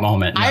find the perfect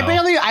moment. No.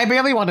 I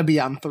barely want to be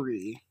on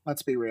 3.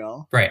 Let's be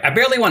real. Right. I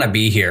barely want to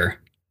be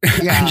here.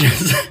 Yeah.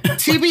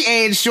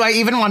 TBH, do I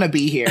even want to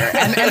be here?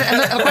 And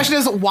the question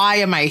is, why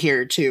am I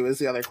here too, is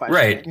the other question.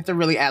 Right. You have to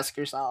really ask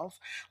yourself.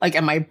 Like,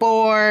 am I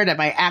bored? Am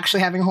I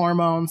actually having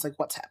hormones? Like,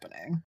 what's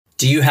happening?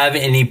 Do you have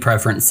any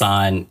preference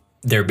on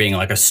there being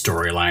like a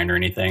storyline or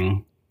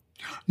anything?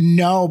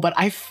 No, but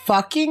I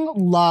fucking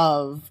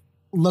love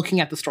looking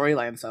at the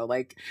storyline. So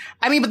like,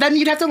 I mean, but then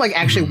you'd have to like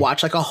actually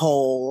watch like a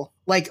whole,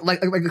 like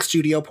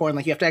studio porn.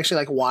 Like you have to actually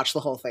like watch the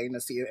whole thing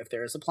to see if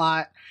there is a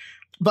plot.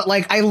 But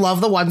like, I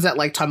love the ones that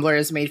like Tumblr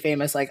has made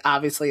famous. Like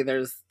obviously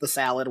there's the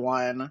salad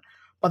one,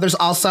 but there's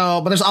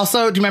also,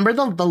 do you remember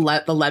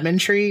the lemon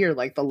tree or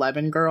like the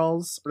lemon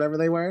girls, whatever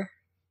they were?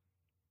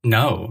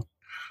 No.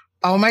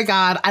 Oh my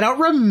God. I don't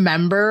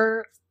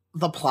remember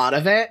the plot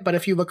of it, but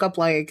if you look up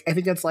like, I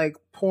think it's like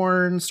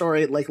porn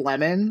story, like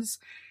Lemons,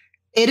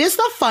 it is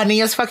the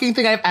funniest fucking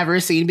thing I've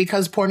ever seen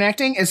because porn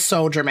acting is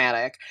so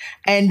dramatic.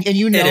 And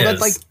you know that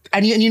like,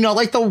 and you know,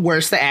 like the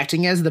worse the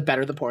acting is, the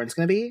better the porn's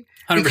going to be.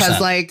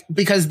 100%.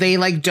 Because they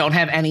like don't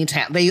have any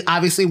talent. They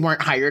obviously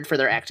weren't hired for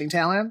their acting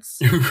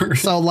talents.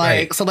 So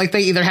like,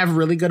 they either have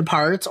really good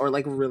parts or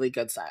like really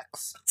good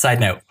sex. Side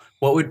note,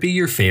 what would be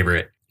your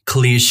favorite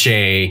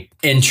cliche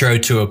intro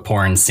to a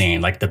porn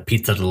scene, like the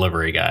pizza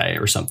delivery guy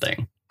or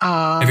something?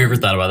 Have you ever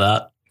thought about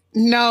that?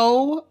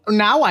 No,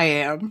 now I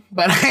am,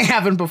 but I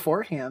haven't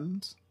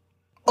beforehand.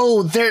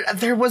 Oh,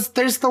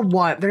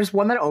 there's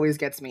one that always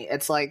gets me.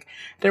 It's like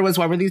there was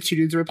one where these two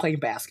dudes were playing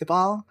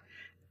basketball,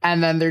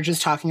 and then they're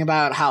just talking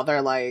about how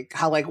they're like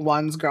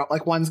one's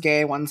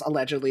gay, one's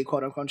allegedly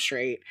quote unquote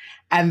straight,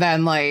 and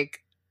then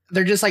like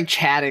they're just like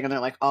chatting and they're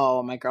like,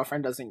 oh, my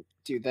girlfriend doesn't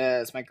do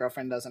this, my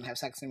girlfriend doesn't have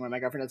sex anymore, my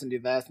girlfriend doesn't do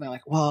this, and they're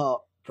like,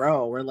 well,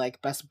 bro, we're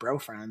like best bro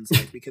friends,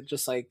 like we could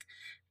just like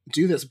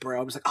do this,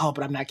 bro. I'm just like, oh,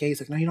 but I'm not gay. He's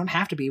like, no, you don't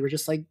have to be. We're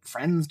just like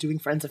friends doing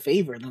friends a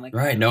favor. And they're like,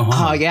 right, no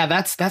homo. Oh yeah,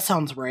 that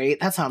sounds right.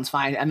 That sounds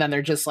fine. And then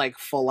they're just like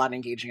full on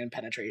engaging in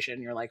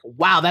penetration. You're like,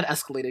 wow, that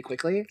escalated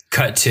quickly.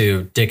 Cut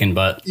to dick and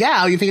butt.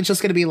 Yeah, you think it's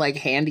just gonna be like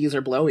handies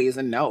or blowies,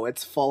 and no,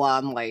 it's full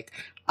on like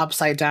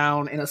upside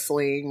down in a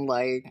sling,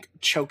 like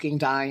choking,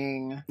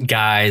 dying.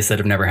 Guys that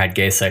have never had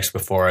gay sex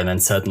before, and then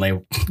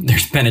suddenly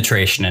there's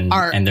penetration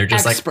and they're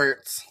just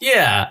experts. Like,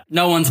 yeah,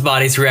 no one's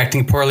body's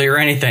reacting poorly or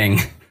anything.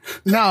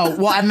 No,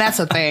 well, and that's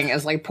the thing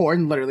is like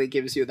porn literally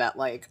gives you that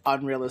like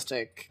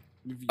unrealistic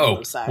view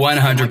of sex.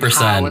 100%. Like,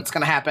 how it's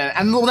gonna happen.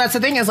 And well, that's the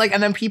thing is like,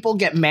 and then people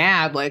get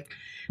mad like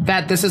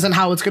that this isn't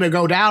how it's gonna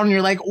go down. And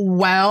you're like,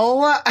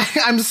 well,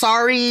 I'm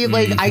sorry,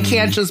 like I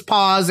can't just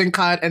pause and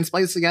cut and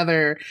splice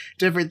together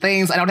different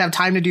things. I don't have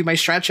time to do my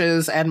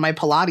stretches and my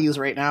Pilates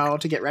right now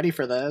to get ready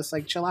for this.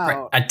 Like, chill out.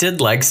 Right. I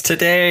did legs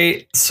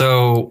today,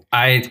 so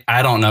I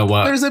don't know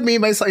what. There's a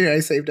meme I saw here.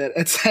 I saved it.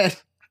 It said,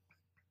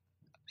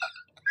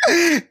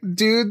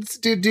 dudes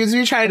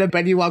be trying to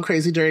bend you all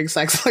crazy during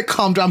sex, like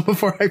calm down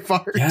before I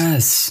fart.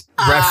 Yes.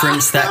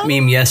 Referenced that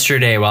meme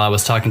yesterday while I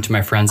was talking to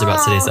my friends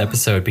about today's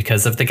episode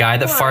because of the guy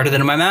that farted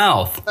into my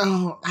mouth.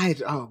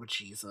 Oh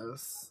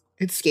Jesus.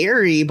 It's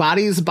scary.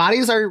 Bodies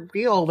are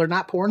real. They're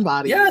not porn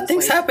bodies. Yeah,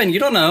 things happen. You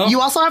don't know.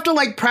 You also have to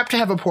like prep to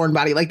have a porn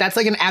body. Like that's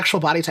like an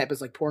actual body type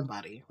is like porn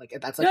body. Like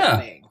that's like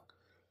a thing.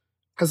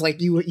 Cause like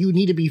you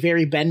need to be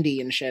very bendy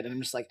and shit. And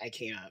I'm just like, I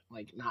can't.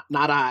 Like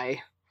not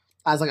I.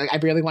 I was like, I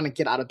barely want to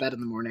get out of bed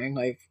in the morning.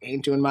 Like,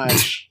 ain't doing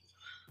much.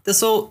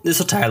 This will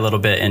tie a little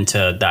bit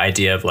into the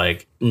idea of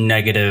like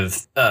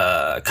negative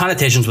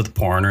connotations with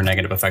porn or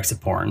negative effects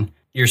of porn.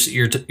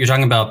 You're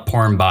talking about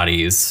porn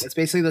bodies. It's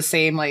basically the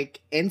same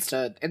like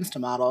Insta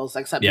models,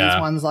 except these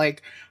ones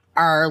like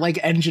are like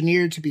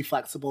engineered to be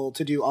flexible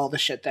to do all the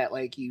shit that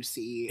like you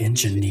see.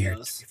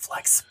 Engineered to be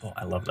flexible.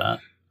 I love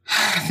that.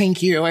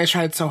 Thank you. I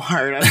tried so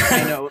hard on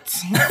my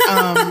notes.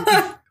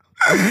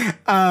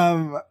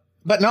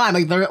 But no, I'm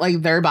like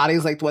their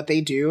bodies, like what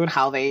they do and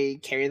how they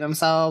carry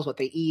themselves, what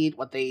they eat,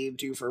 what they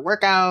do for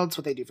workouts,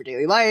 what they do for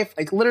daily life.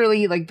 Like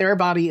literally, like their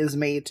body is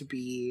made to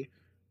be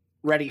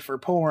ready for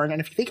porn. And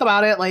if you think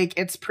about it, like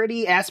it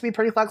has to be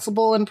pretty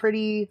flexible and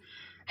pretty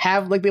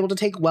have like be able to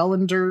take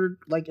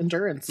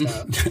endurance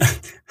stuff.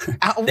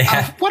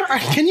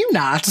 Can you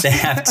not? They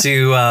have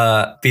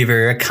to be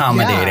very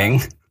accommodating.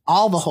 Yeah.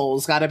 All the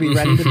holes got to be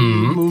ready to be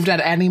moved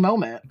at any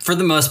moment. For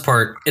the most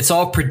part, it's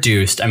all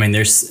produced. I mean,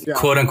 there's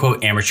quote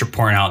unquote amateur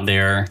porn out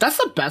there. That's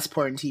the best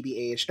porn,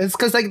 TBH. It's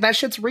because like that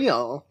shit's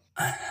real.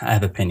 I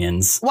have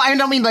opinions. Well, I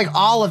don't mean like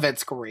all of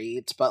it's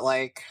great, but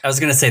like I was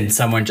gonna say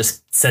someone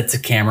just sets a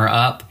camera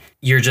up.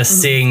 You're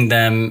just seeing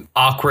them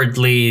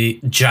awkwardly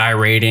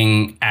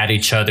gyrating at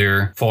each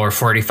other for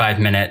 45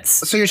 minutes.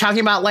 So you're talking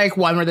about like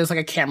one where there's like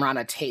a camera on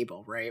a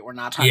table, right? We're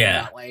not talking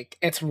about like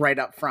it's right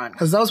up front,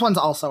 because those ones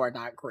also are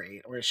not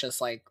great, where it's just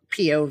like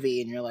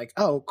POV and you're like,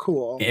 oh,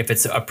 cool. If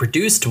it's a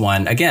produced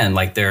one, again,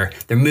 like they're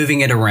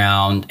moving it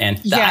around, and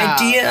the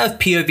idea of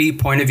POV,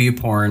 point of view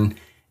porn,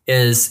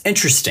 is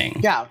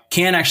interesting. Yeah.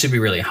 Can actually be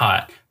really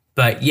hot.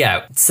 But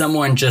yeah,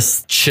 someone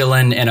just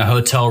chilling in a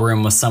hotel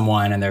room with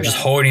someone and they're just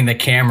holding the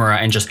camera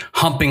and just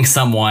humping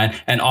someone,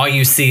 and all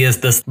you see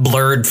is this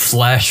blurred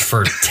flesh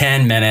for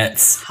 10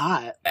 minutes.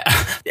 Hot.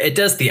 It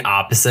does the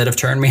opposite of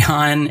turn me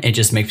on. It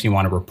just makes me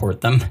want to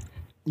report them.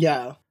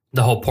 Yeah.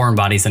 The whole porn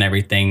bodies and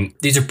everything,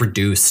 these are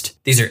produced.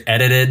 These are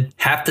edited.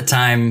 Half the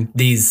time,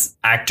 these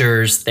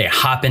actors, they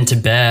hop into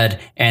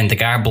bed and the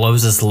guy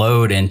blows his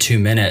load in 2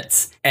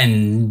 minutes.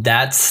 And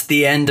that's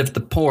the end of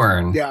the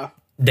porn. Yeah.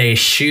 They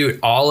shoot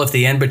all of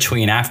the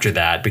in-between after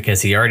that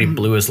because he already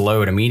blew his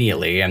load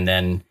immediately. And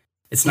then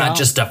it's not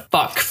just a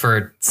fuck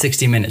for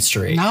 60 minutes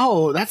straight.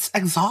 No, that's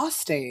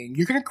exhausting.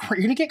 You're gonna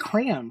get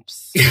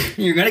cramps.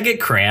 You're going to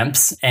get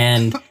cramps,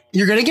 and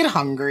you're going to get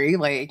hungry.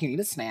 Like, you need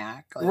a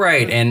snack. Like,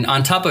 right. And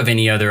on top of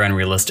any other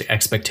unrealistic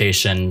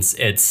expectations,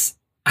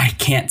 I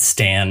can't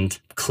stand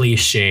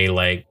cliche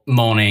like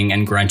moaning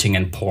and grunting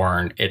in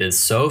porn. It is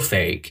so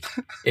fake.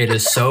 It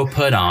is so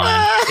put on.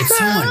 It's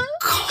so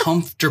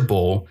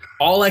uncomfortable.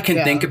 All I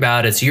can think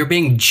about is you're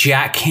being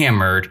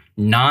jackhammered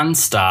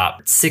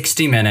nonstop,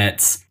 60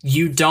 minutes.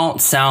 You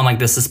don't sound like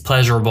this is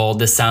pleasurable.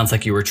 This sounds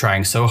like you were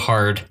trying so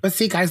hard. But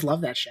see, guys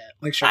love that shit.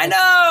 Like, I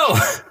know.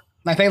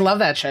 Like, they love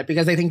that shit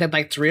because they think that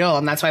like it's real,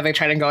 and that's why they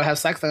try to go have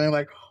sex, and they're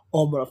like,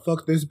 oh, I'm gonna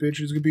fuck this bitch.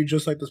 It's gonna be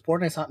just like this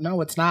porn I saw. No,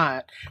 it's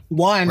not.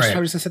 One, she's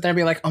probably just gonna sit there and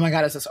be like, oh my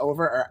God, is this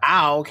over? Or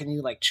ow, can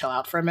you like chill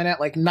out for a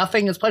minute? Like,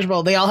 nothing is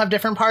pleasurable. They all have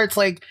different parts.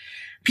 Like,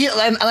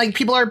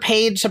 people are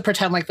paid to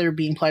pretend like they're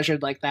being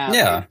pleasured like that.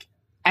 Yeah. Like,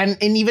 and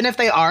even if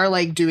they are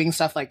like doing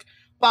stuff like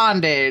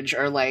bondage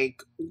or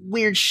like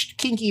weird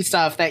kinky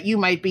stuff that you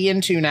might be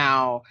into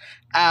now,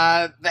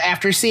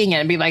 after seeing it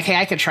and be like, hey,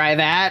 I could try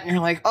that, and you're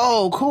like,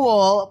 oh,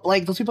 cool.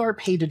 Like, those people are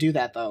paid to do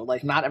that though.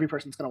 Like, not every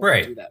person's gonna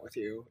want to do that with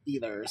you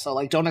either. So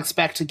like, don't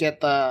expect to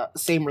get the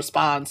same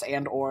response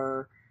and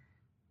or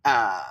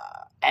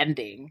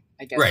ending,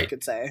 I guess you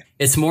could say.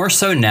 It's more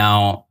so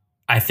now,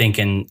 I think,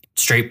 in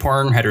straight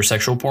porn,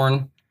 heterosexual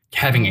porn,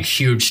 having a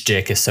huge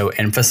dick is so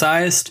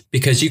emphasized,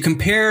 because you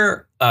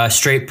compare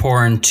straight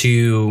porn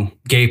to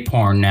gay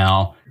porn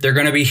now. They're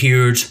going to be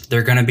huge.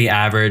 They're going to be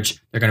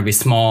average. They're going to be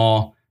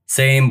small.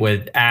 Same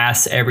with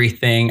ass,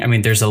 everything. I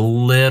mean, there's a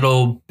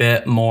little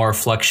bit more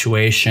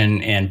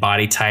fluctuation in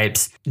body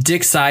types.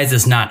 Dick size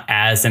is not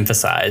as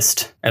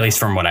emphasized, at least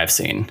from what I've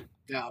seen.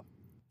 Yeah.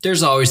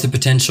 There's always the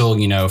potential,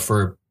 you know,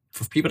 for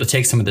people to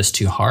take some of this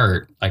too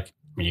hard. Like,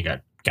 I mean, you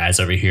got guys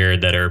over here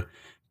that are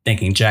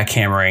thinking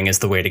jackhammering is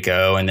the way to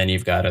go. And then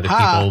you've got other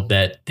people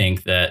that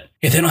think that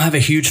if they don't have a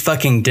huge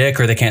fucking dick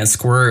or they can't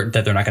squirt,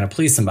 that they're not going to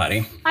please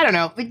somebody. I don't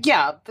know. Like,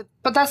 yeah,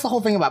 but that's the whole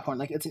thing about porn.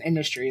 Like, it's an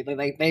industry.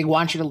 They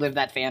want you to live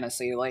that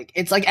fantasy. Like,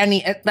 it's like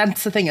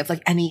that's the thing. It's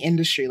like any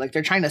industry. Like,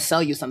 they're trying to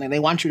sell you something. They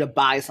want you to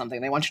buy something.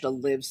 They want you to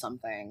live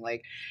something.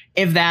 Like,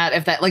 if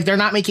that, like, they're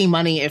not making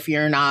money if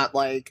you're not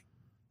like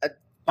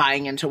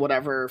buying into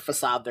whatever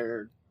facade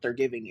they're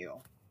giving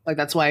you. Like,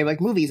 that's why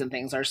like movies and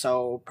things are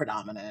so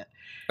predominant.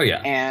 Oh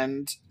yeah.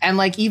 And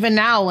like even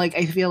now, like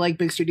I feel like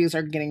big studios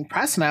are getting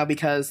pressed now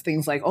because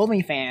things like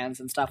OnlyFans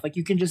and stuff, like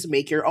you can just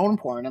make your own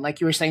porn. And like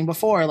you were saying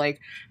before,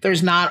 like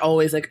there's not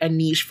always like a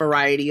niche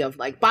variety of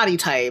like body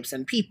types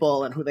and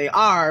people and who they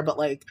are. But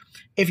like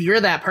if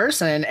you're that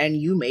person and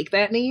you make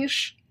that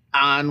niche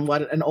on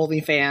what an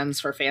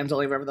OnlyFans for fans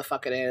only, whatever the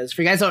fuck it is.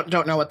 For you guys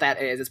don't know what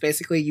that is, it's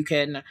basically you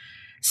can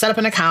set up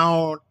an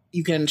account.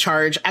 You can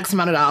charge X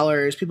amount of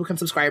dollars. People can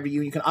subscribe to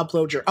you. You can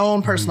upload your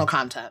own personal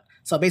content.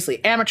 So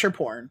basically amateur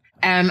porn.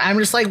 And I'm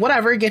just like,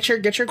 whatever, get your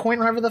coin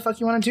wherever the fuck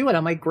you want to do it.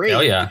 I'm like, great.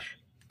 Hell yeah.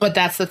 But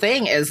that's the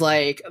thing is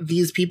like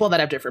these people that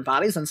have different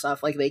bodies and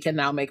stuff, like they can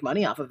now make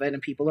money off of it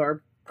and people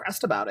are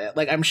pressed about it.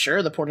 Like I'm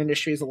sure the porn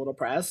industry is a little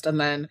pressed and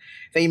then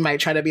they might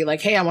try to be like,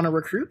 hey, I want to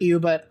recruit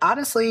you. But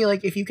honestly,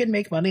 like if you can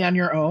make money on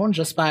your own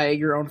just by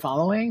your own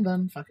following,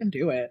 then fucking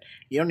do it.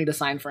 You don't need to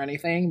sign for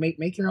anything.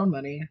 Make your own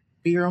money.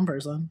 Be your own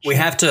person. We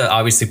have to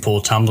obviously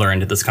pull Tumblr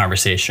into this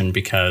conversation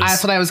because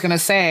that's what I was going to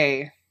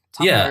say.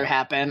 Tumblr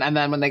happened. And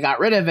then when they got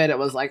rid of it, it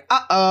was like,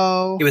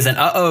 uh-oh. It was an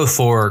uh-oh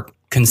for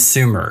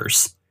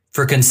consumers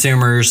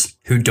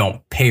who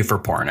don't pay for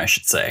porn, I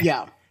should say.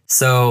 Yeah.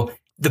 So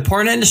the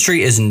porn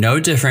industry is no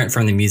different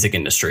from the music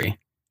industry.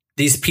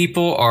 These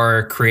people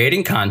are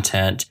creating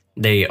content.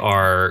 They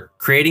are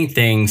creating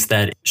things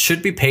that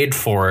should be paid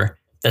for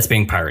that's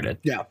being pirated.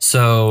 Yeah.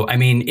 So, I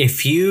mean,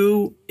 if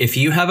you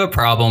have a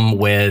problem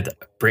with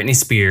Britney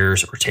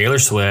Spears or Taylor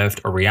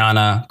Swift or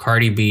Rihanna,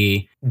 Cardi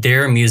B,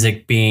 their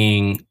music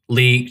being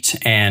leaked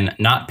and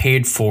not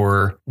paid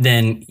for,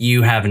 then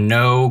you have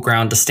no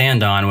ground to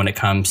stand on when it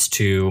comes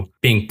to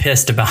being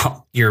pissed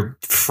about your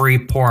free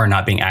porn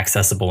not being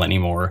accessible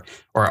anymore,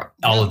 or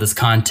all of this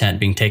content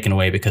being taken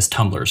away because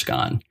Tumblr's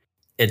gone.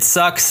 It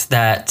sucks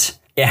that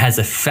it has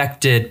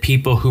affected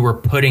people who were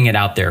putting it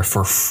out there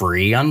for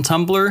free on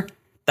Tumblr.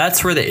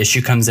 That's where the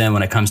issue comes in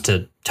when it comes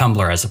to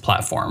Tumblr as a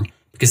platform,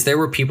 because there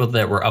were people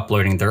that were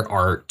uploading their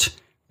art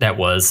that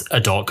was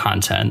adult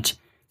content,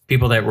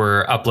 people that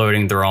were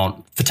uploading their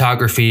own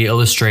photography,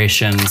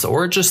 illustrations,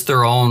 or just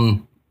their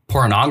own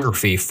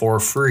pornography for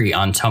free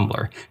on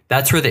Tumblr.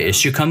 That's where the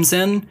issue comes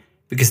in,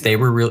 because they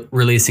were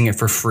releasing it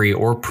for free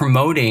or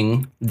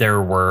promoting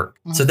their work.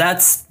 So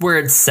that's where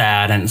it's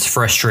sad and it's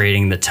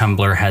frustrating that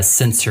Tumblr has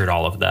censored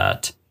all of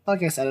that.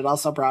 Like I said, it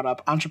also brought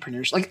up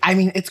entrepreneurs. Like, I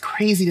mean, it's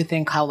crazy to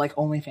think how like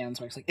OnlyFans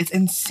works. Like, it's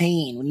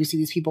insane when you see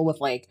these people with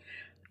like,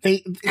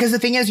 because the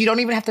thing is, you don't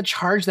even have to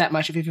charge that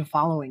much if you have a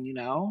following, you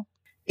know?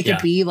 It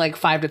could be like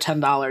 $5 to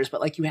 $10,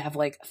 but like you have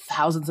like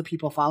thousands of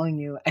people following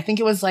you. I think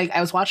it was like,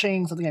 I was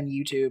watching something on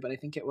YouTube, and I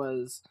think it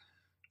was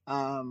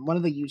one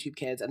of the YouTube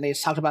kids, and they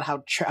talked about how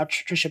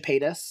Trisha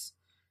Paytas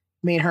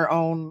made her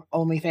own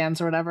OnlyFans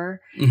or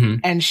whatever. Mm-hmm.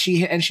 And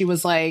she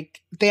was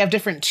like, they have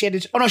different, she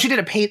did it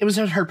was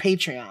her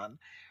Patreon.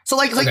 So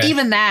like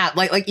even that,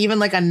 like even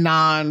like a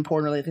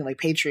non-porn related thing like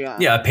Patreon.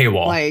 Yeah, a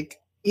paywall. Like,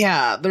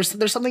 yeah,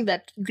 there's something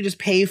that you could just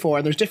pay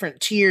for. There's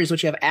different tiers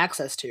which you have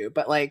access to,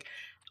 but like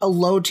a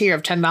low tier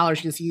of $10,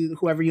 you can see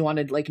whoever you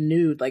wanted like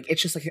nude. Like,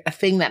 it's just like a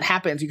thing that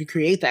happens. You could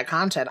create that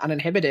content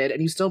uninhibited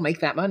and you still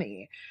make that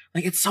money.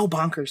 Like, it's so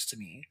bonkers to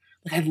me.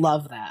 Like, I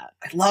love that.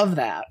 I love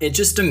that. It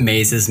just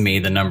amazes me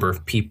the number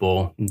of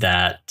people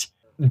that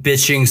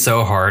bitching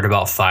so hard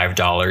about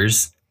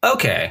 $5.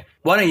 Okay,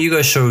 why don't you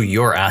go show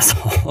your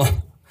asshole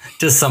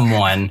to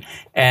someone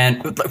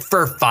and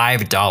for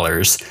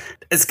 $5?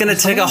 It's going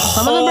to take a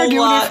whole lot. Some of them are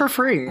doing it for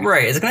free.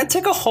 Right. It's going to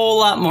take a whole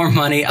lot more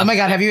money. Oh my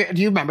God.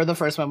 Do you remember the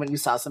first moment you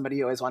saw somebody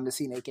you always wanted to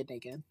see naked?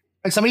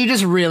 Like somebody you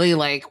just really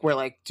like, were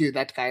like, dude,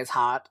 that guy is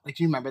hot. Like,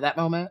 do you remember that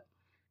moment?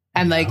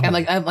 And no.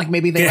 like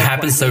maybe they. It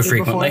happens so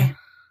frequently.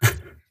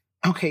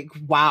 Okay.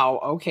 Wow.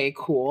 Okay.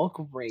 Cool.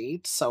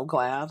 Great. So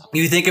glad.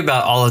 You think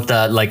about all of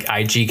the like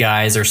IG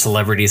guys or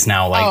celebrities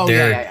now,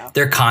 like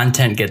their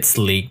content gets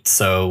leaked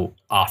so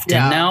often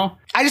now.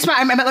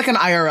 I meant like an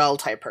IRL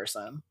type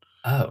person.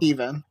 Oh.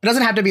 Even. It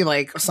doesn't have to be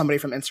like somebody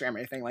from Instagram or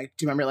anything. Like,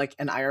 do you remember like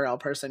an IRL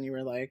person you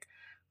were like,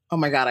 oh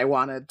my God, I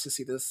wanted to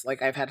see this.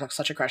 Like, I've had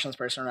such a crush on this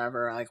person or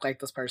whatever. I like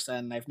this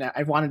person.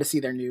 I've wanted to see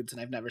their nudes and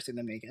I've never seen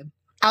them naked.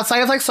 Outside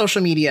of like social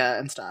media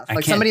and stuff.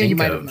 Like somebody you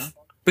might have known.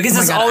 Because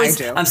it's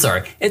always, I'm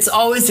sorry, it's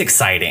always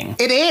exciting.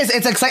 It is.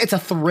 It's exciting. It's a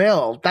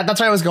thrill. That's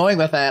where I was going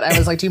with it. I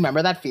was like, do you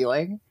remember that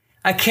feeling?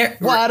 I can't.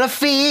 What a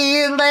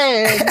feeling.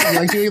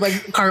 Like doing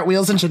like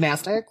cartwheels and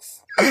gymnastics.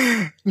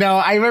 No,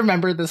 I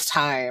remember this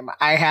time.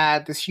 I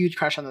had this huge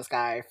crush on this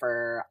guy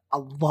for a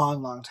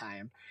long, long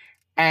time.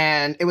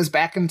 And it was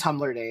back in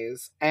Tumblr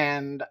days.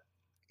 And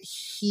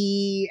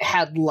he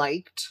had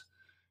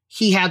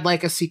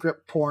like a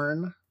secret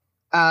porn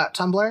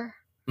Tumblr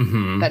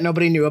that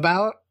nobody knew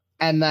about.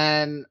 And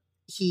then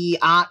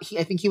I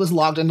think he was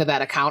logged into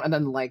that account and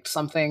then liked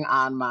something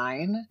on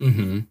mine.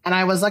 Mm-hmm. And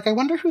I was like, I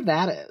wonder who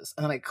that is.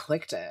 And then I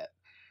clicked it.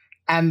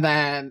 And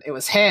then it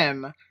was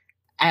him.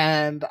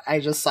 And I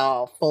just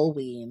saw full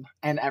ween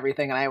and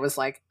everything. And I was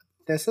like,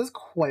 this is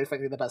quite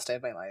frankly the best day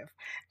of my life.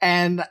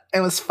 And it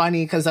was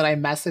funny because then I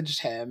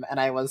messaged him and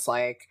I was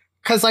like,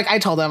 because like I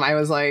told him, I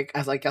was like,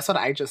 guess what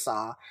I just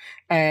saw?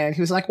 And he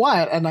was like,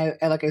 what? And I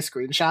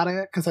screenshot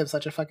it because I'm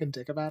such a fucking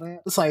dick about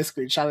it. So I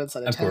screenshot it and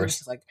sent it to him.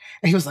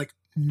 And he was like,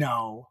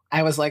 no.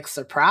 I was like,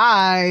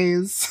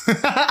 surprise.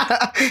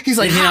 He's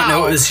like, did he not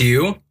know it was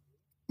you?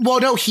 Well,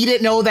 no, he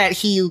didn't know that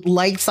he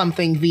liked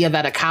something via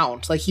that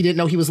account. Like, he didn't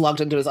know he was logged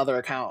into his other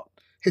account,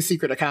 his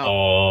secret account.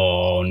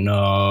 Oh,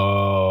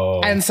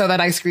 no. And so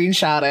then I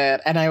screenshot it,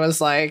 and I was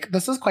like,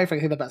 this is quite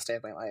frankly the best day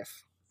of my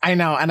life. I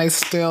know, and I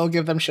still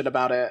give them shit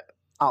about it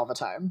all the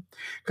time.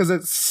 Because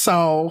it's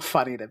so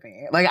funny to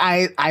me. Like,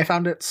 I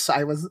found it, so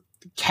I was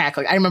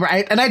cackling. I remember,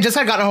 I just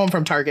had gotten home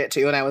from Target,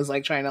 too, and I was,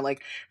 like, trying to,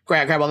 like,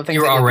 grab all the things.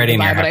 You were already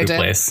in your happy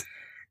place.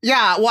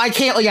 Yeah, well, I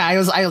can't. Yeah, I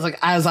was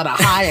on a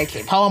high. I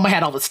came home. I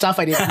had all the stuff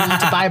I didn't need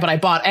to buy, but I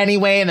bought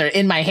anyway, and they're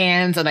in my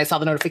hands. And I saw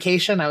the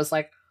notification. I was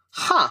like,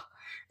 huh.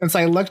 And so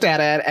I looked at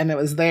it, and it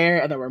was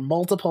there, and there were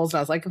multiples. And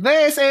I was like,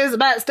 this is the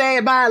best day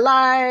of my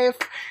life.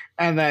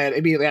 And then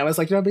immediately I was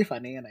like, it'll be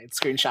funny. And I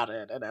screenshot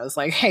it, and I was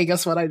like, hey,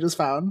 guess what I just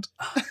found?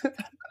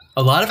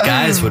 A lot of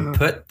guys would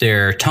put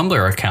their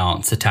Tumblr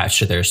accounts attached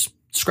to their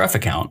Scruff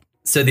account.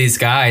 So these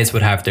guys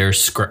would have their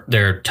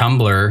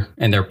Tumblr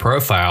and their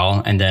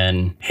profile and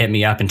then hit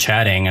me up in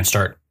chatting and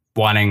start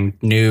wanting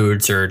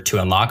nudes or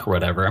to unlock or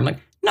whatever. I'm like,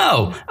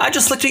 No, I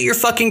just looked at your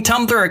fucking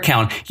Tumblr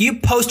account. You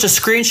post a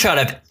screenshot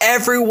of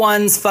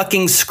everyone's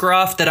fucking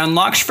scruff that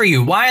unlocks for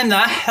you. Why in the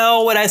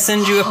hell would I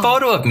send you a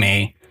photo of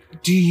me?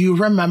 Do you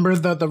remember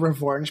the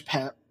revenge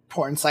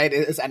porn site?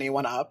 Is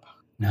Anyone Up?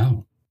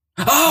 No.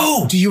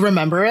 Oh! Do you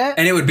remember it?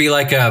 And it would be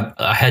like a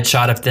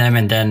headshot of them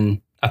and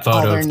then a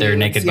photo of their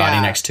naked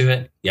body next to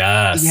it?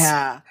 Yes.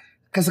 Yeah.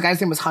 Because the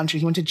guy's name was Hunter.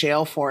 He went to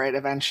jail for it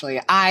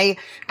eventually. I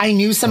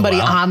knew somebody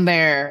on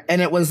there,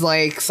 and it was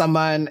like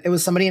somebody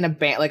in a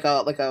band, like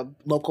a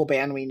local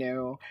band we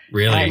knew.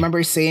 Really? And I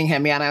remember seeing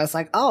him, and I was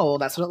like, oh,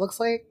 that's what it looks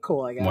like?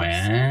 Cool, I guess.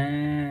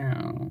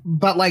 Wow.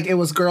 But like it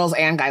was girls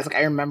and guys. Like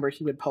I remember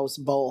he would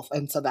post both,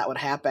 and so that would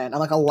happen. And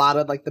like a lot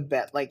of like the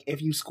bit, like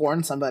if you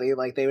scorn somebody,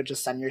 like they would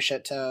just send your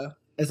shit to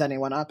Is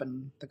Anyone Up,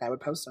 and the guy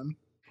would post them.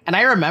 And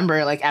I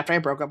remember like after I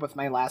broke up with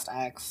my last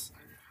ex,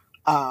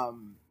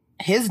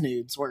 his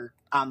nudes were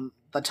on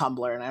the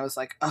Tumblr, and I was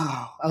like,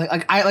 oh,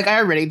 I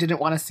already didn't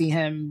want to see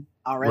him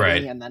already,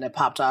 right. And then it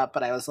popped up,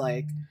 but I was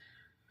like,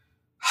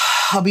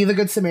 I'll be the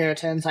good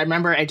Samaritan. So I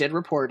remember I did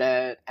report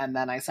it, and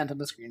then I sent him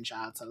the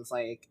screenshots. I was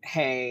like,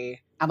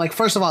 hey, I'm like,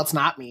 first of all, it's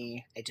not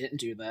me. I didn't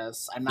do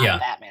this. I'm not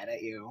that mad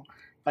at you,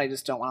 but I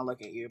just don't want to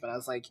look at you. But I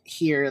was like,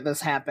 here,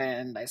 this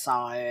happened. I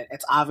saw it.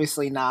 It's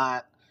obviously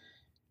not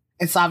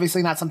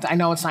something. I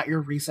know it's not your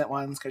recent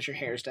ones because your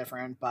hair is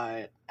different,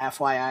 but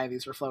FYI,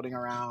 these were floating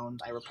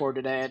around. I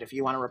reported it. If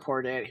you want to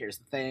report it, here's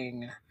the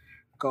thing.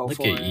 Go for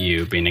it. Look at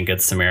you being a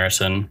good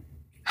Samaritan.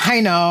 I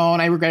know,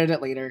 and I regretted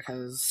it later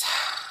because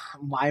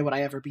why would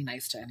I ever be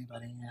nice to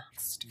anybody?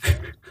 It's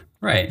stupid.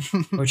 Right.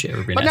 Would you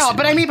ever be nice?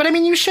 But I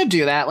mean, you should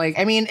do that. Like,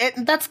 I mean,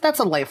 that's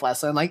a life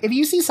lesson. Like, if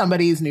you see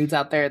somebody's nudes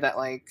out there that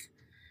like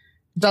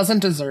doesn't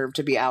deserve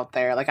to be out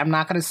there, like I'm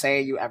not going to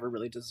say you ever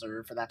really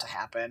deserve for that to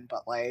happen,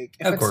 but like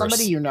if it's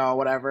somebody you know,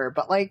 whatever,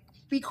 but like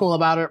be cool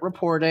about it,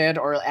 report it,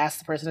 or ask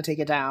the person to take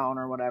it down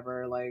or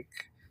whatever, like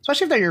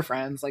especially if they're your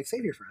friends, like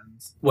save your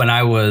friends. When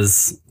I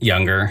was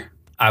younger,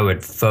 I would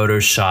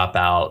Photoshop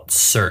out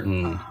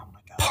certain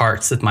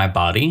parts of my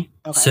body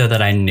so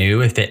that I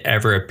knew if it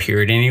ever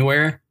appeared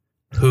anywhere,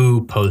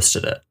 who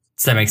posted it.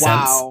 Does that make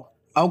sense? Wow.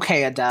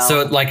 Okay, Adele.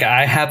 So like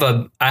I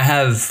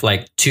have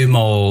like 2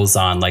 moles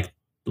on like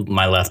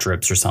my left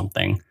ribs or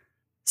something.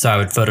 So I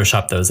would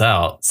Photoshop those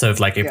out. So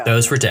if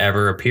those were to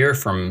ever appear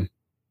from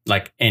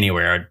like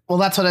anywhere. Well,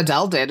 that's what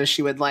Adele did, is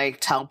she would like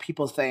tell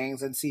people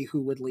things and see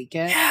who would leak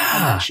it.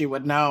 Yeah.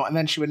 And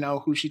then she would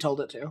know who she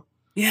told it to.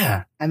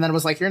 Yeah. And then it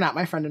was like, you're not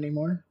my friend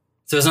anymore.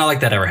 So it's not like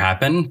that ever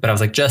happened, but I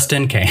was like, just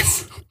in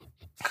case.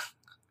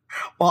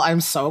 Well,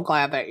 I'm so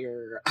glad that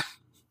you're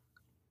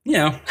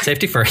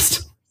safety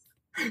first.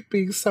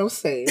 Being so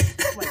safe.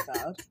 Oh my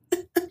God.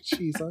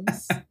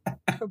 Jesus.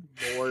 Good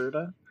Lord.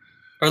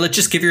 Or let's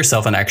just give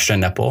yourself an extra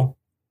nipple.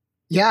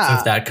 Yeah. So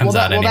if that comes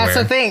out anywhere. Well, that's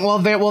the thing.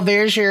 Well,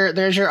 there's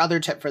your other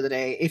tip for the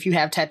day. If you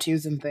have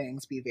tattoos and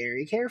things, be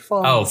very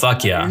careful. Oh,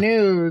 fuck yeah.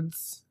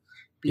 Nudes.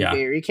 Be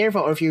very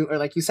careful. Or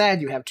like you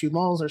said, you have 2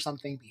 moles or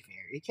something, be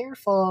very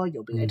careful.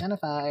 You'll be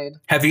identified.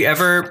 Have you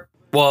ever,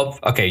 well,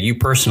 okay, you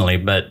personally,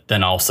 but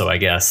then also, I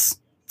guess,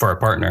 for a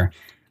partner,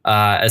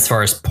 as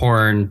far as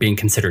porn being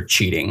considered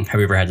cheating,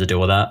 have you ever had to deal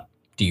with that?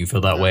 Do you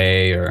feel that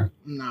way or?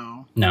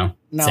 No. No?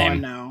 Same.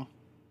 And no.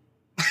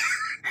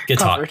 Good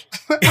talk.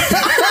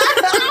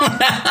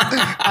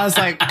 I was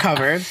like,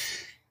 covered.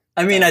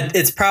 I mean,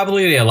 it's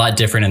probably a lot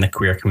different in the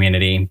queer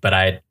community, but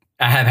I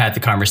have had the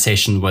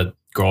conversation with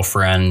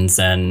girlfriends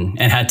and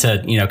had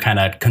to, kind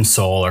of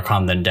console or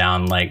calm them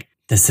down. Like,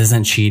 this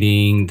isn't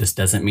cheating. This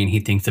doesn't mean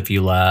he thinks of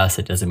you less.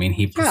 It doesn't mean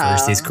he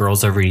prefers these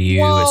girls over you.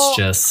 Well, it's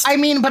just. I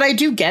mean, but I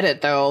do get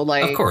it, though.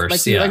 Like, of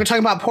course, like we're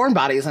talking about porn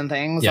bodies and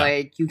things. Yeah.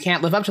 Like, you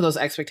can't live up to those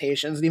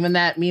expectations. And even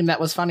that meme that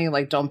was funny,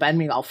 like, don't bend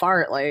me, I'll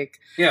fart. Like,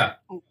 yeah.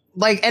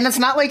 Like, and it's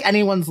not like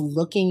anyone's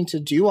looking to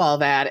do all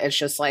that. It's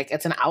just like,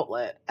 it's an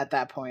outlet at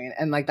that point.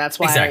 And like, that's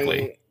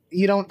why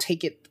you don't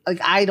take it. Like,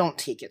 I don't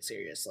take it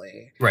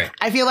seriously. Right.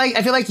 I feel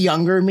like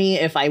younger me,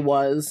 if I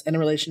was in a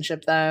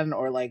relationship then,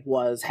 or like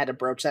had to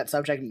broach that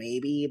subject,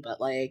 maybe,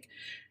 but like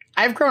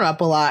I've grown up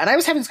a lot. And I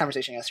was having this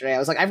conversation yesterday. I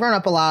was like, I've grown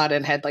up a lot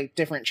and had like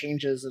different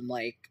changes in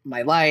like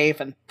my life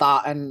and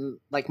thought, and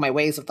like my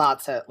ways of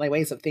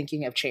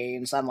thinking have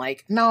changed. I'm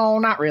like, no,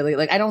 not really.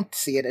 Like, I don't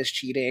see it as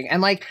cheating.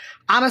 And like,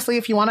 honestly,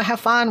 if you want to have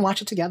fun,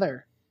 watch it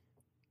together.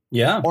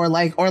 Yeah. Or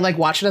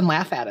watch it and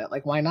laugh at it.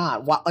 Like, why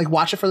not?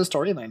 Watch it for the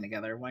storyline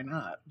together. Why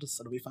not? Just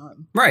it'll be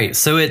fun. Right.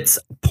 So it's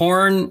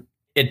porn.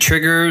 It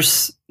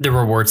triggers the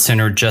reward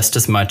center just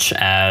as much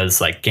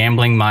as like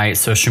gambling might,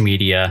 social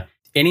media,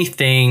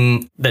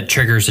 anything that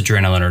triggers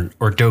adrenaline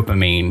or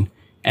dopamine.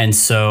 And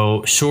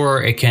so,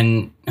 sure, it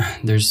can be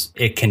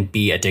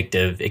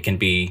addictive. It can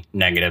be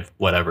negative,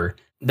 whatever.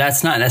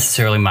 That's not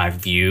necessarily my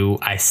view.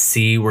 I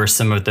see where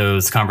some of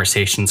those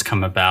conversations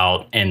come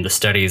about and the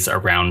studies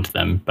around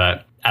them,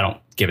 but I don't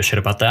give a shit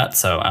about that.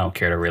 So I don't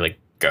care to really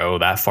go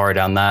that far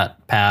down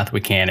that path.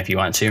 We can if you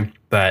want to.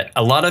 But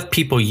a lot of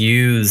people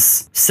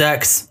use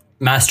sex,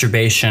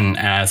 masturbation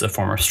as a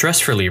form of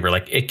stress reliever.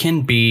 Like, it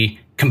can be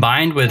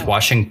combined with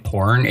watching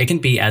porn, it can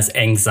be as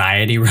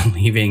anxiety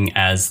relieving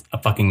as a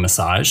fucking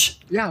massage.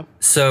 Yeah.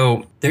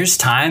 So there's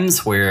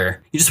times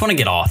where you just want to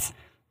get off.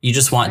 You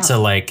just want to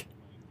like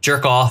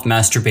jerk off,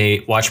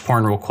 masturbate, watch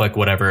porn real quick,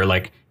 whatever,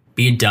 like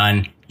be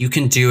done. You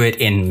can do it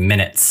in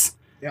minutes.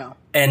 Yeah.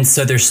 And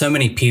so there's so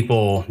many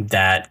people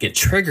that get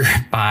triggered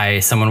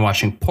by someone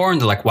watching porn.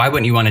 They're like, why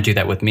wouldn't you want to do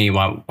that with me?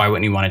 Why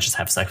wouldn't you want to just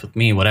have sex with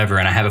me? Whatever.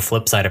 And I have a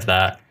flip side of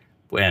that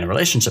in a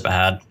relationship I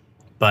had.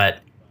 But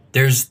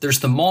there's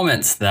the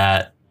moments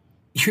that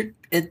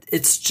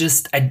it's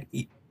just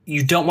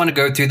you don't want to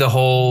go through the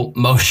whole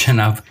motion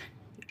of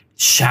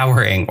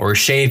showering or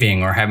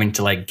shaving or having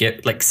to like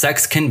get like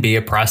sex can be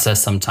a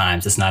process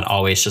sometimes. It's not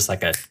always just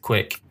like a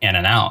quick in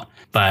and out.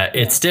 But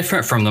it's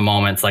different from the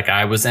moments like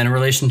I was in a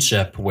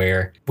relationship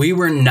where we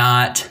were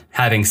not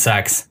having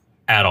sex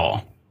at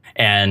all.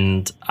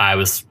 And I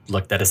was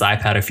looked at his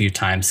iPad a few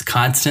times,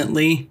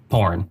 constantly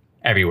porn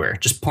everywhere,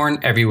 just porn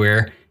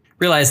everywhere.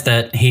 Realized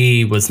that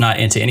he was not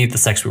into any of the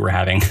sex we were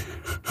having.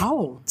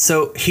 Oh.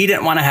 So he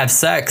didn't want to have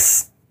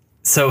sex.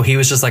 So he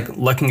was just like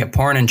looking at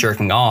porn and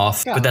jerking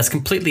off. Yeah. But that's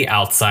completely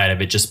outside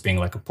of it just being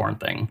like a porn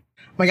thing.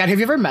 Oh my God, have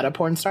you ever met a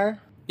porn star?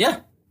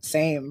 Yeah.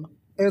 Same.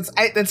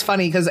 It's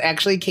funny because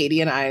actually Katie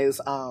and I's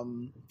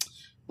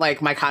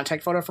like my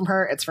contact photo from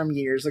her, it's from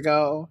years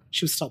ago.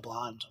 She was still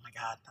blonde. Oh my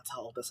God, that's how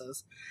old this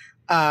is.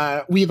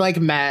 We like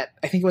met,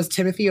 I think it was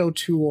Timothy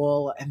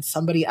O'Toole and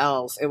somebody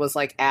else. It was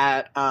like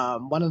at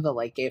one of the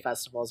like gay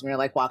festivals. We were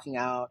like walking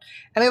out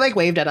and they like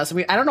waved at us.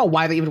 And I don't know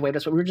why they even waved at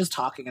us, but we were just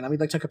talking and then we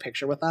like took a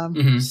picture with them.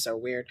 Mm-hmm. So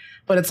weird,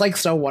 but it's like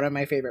still one of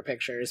my favorite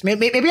pictures.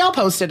 Maybe I'll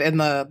post it in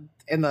the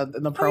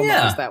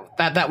promos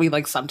that we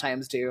like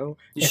sometimes do.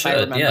 I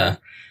remember. Yeah.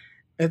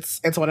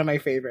 It's one of my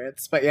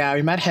favorites. But yeah,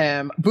 we met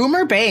him.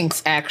 Boomer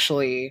Banks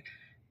actually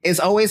is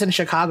always in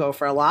Chicago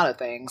for a lot of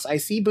things. I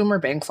see Boomer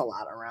Banks a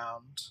lot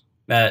around.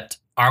 Met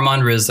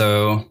Armand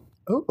Rizzo,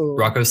 Ooh.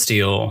 Rocco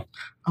Steele.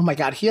 Oh my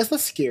God, he has the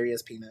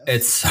scariest penis.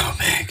 It's so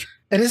big.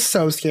 It is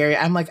so scary.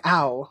 I'm like,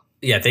 ow.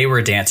 Yeah, they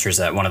were dancers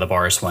at one of the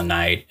bars one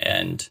night.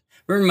 And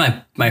I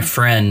remember my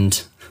friend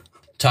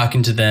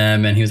talking to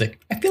them and he was like,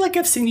 I feel like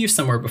I've seen you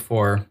somewhere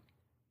before.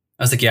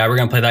 I was like, yeah, we're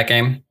going to play that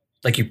game.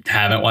 Like you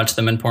haven't watched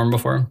them in porn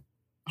before?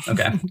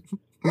 Okay.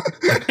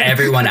 Like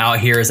everyone out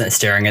here isn't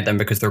staring at them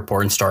because they're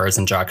porn stars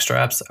and jock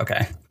straps.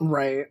 Okay.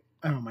 Right.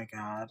 Oh my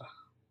God.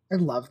 I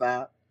love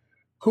that.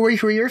 Who are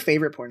your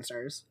favorite porn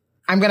stars?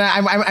 I'm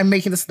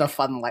making this the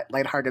fun,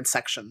 lighthearted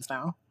sections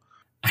now.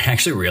 I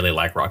actually really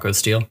like Rocco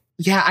Steele.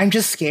 Yeah, I'm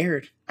just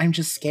scared.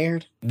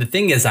 The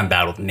thing is, I'm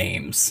bad with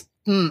names.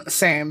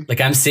 Same.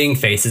 Like I'm seeing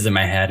faces in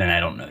my head and I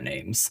don't know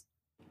names.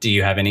 Do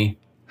you have any?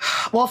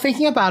 Well,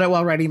 thinking about it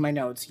while writing my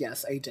notes,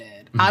 yes, I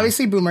did. Mm-hmm.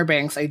 Obviously, Boomer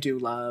Banks, I do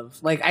love.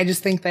 Like, I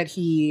just think that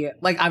he,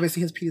 like,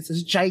 obviously his penis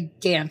is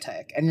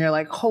gigantic, and you're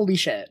like, holy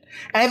shit.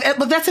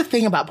 But that's the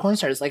thing about porn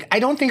stars. Like, I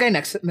don't think I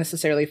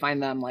necessarily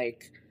find them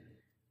like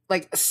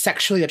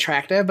sexually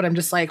attractive, but I'm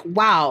just like,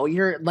 wow,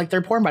 you're like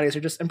their porn bodies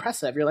are just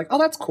impressive. You're like, oh,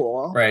 that's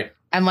cool, right?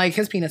 And like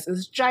his penis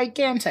is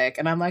gigantic,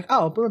 and I'm like,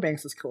 oh, Boomer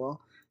Banks is cool.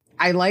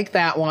 I like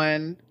that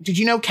one. Did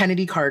you know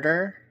Kennedy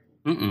Carter?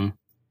 Mm-mm.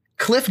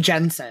 Cliff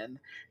Jensen.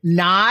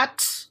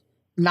 Not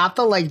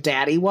the like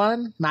daddy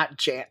one, I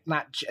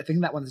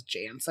think that one's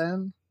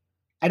Jansen.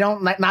 I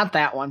don't not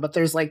that one, but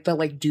there's like the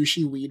like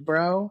douchey weed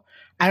bro.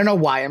 I don't know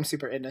why I'm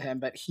super into him,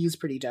 but he's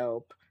pretty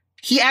dope.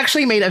 He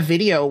actually made a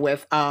video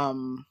with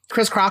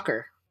Chris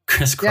Crocker.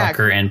 Chris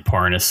Crocker in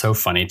porn is so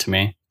funny to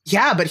me.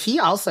 Yeah, but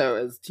he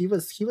also he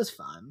was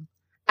fun.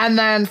 And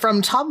then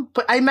from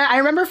but I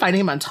remember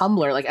finding him on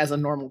Tumblr like as a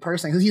normal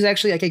person because he's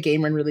actually like a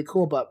gamer and really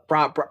cool, but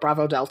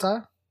Bravo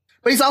Delta.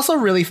 But he's also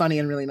really funny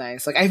and really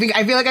nice. Like I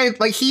feel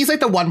like he's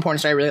like the one porn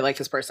star I really like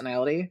his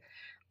personality,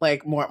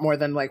 like more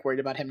than like worried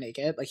about him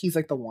naked. Like he's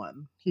like the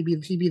one. He'd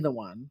be the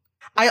one.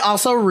 I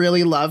also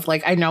really love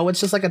like I know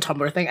it's just like a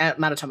Tumblr thing,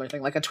 not a Tumblr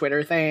thing, like a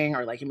Twitter thing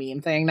or like a meme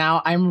thing.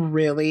 Now I'm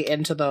really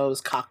into those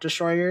cock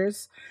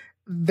destroyers.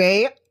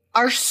 They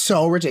are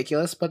so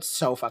ridiculous, but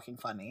so fucking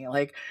funny.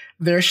 Like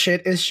their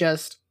shit is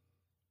just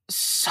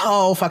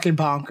so fucking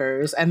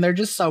bonkers, and they're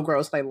just so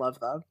gross. And I love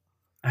them.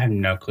 I have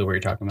no clue what you're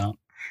talking about.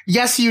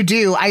 Yes, you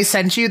do. I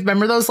sent you.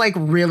 Remember those like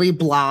really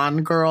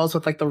blonde girls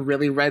with like the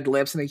really red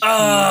lips and the huge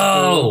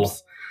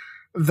boobs?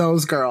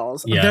 Those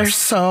girls. Yes. They're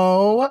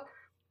so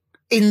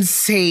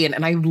insane,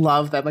 and I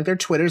love them. Like their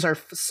Twitters are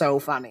so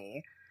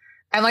funny,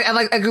 and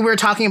like we were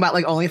talking about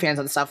like OnlyFans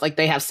and stuff. Like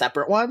they have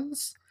separate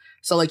ones,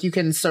 so like you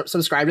can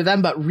subscribe to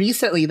them. But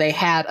recently they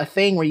had a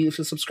thing where you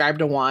subscribe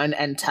to one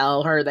and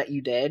tell her that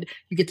you did,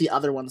 you get the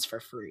other ones for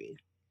free.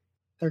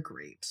 They're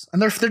great,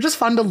 and they're just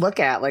fun to look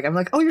at. Like I'm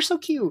like, oh, you're so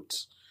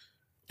cute.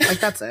 Like,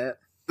 that's it.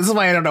 This is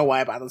why I don't know why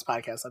I'm on this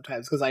podcast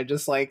sometimes, because I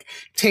just, like,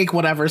 take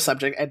whatever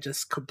subject and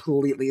just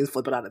completely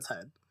flip it on its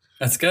head.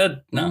 That's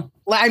good. No.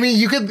 I mean,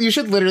 you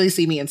should literally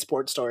see me in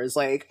sports stores.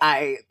 Like,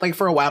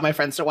 for a while, my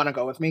friends didn't want to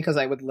go with me because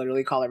I would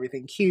literally call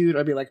everything cute.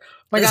 I'd be like,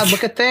 oh my God,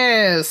 look at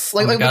this.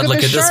 Like, oh my God, look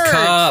at this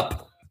cup.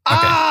 Okay.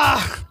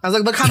 Ah! I was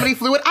like, look how many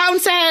fluid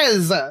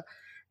ounces. And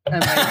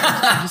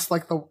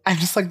like, I'm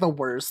just like the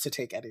worst to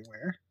take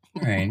anywhere.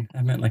 All right.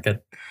 I meant like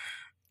a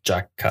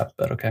Jack cup,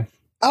 but okay.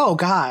 Oh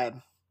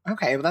God.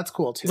 Okay, well that's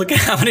cool too. Look at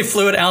how many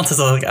fluid ounces.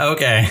 I was like,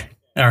 okay.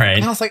 All right.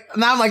 And I was like,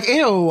 now I'm like,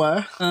 ew.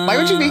 Why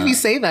would you make me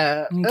say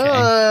that? Okay.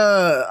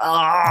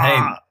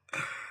 Ah.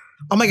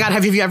 Oh my God,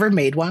 have you ever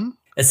made one?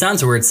 It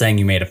sounds weird saying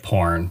you made a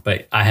porn,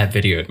 but I have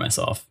videoed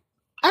myself.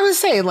 I would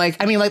say like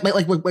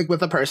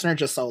with a person or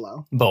just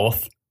solo.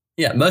 Both.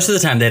 Yeah, most of the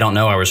time they don't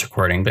know I was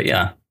recording, but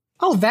yeah.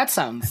 Oh, that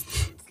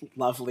sounds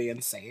lovely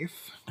and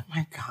safe. Oh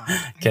my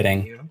God.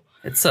 Kidding.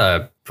 It's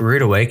a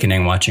rude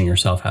awakening watching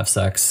yourself have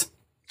sex.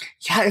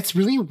 Yeah, it's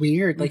really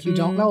weird. Like you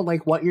don't know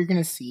like what you're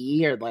gonna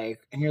see or like,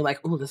 and you're like,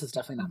 oh, this is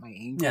definitely not my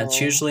angle. Yeah, it's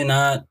usually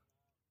not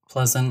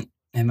pleasant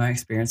in my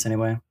experience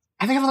anyway.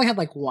 I think I've only had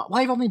like one. Well,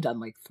 I've only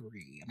done like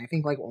 3, and I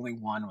think like only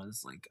one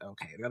was like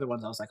okay. The other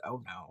ones I was like,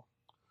 oh no,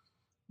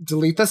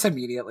 delete this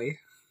immediately.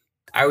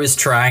 I was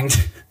trying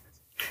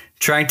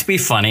to be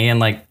funny and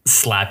like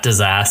slapped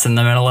his ass in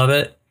the middle of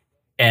it.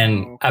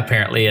 And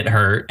apparently it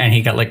hurt and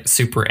he got like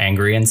super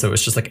angry. And so it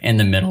was just like in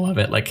the middle of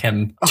it, like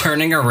him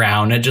turning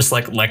around and just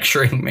like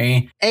lecturing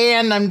me.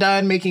 And I'm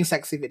done making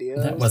sexy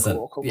videos. That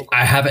wasn't, cool.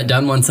 I haven't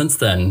done one since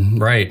then.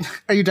 Right.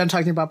 Are you done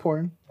talking about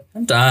porn?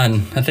 I'm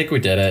done. I think we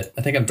did it.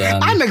 I think I'm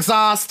done. I'm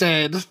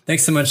exhausted.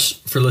 Thanks so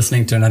much for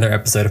listening to another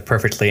episode of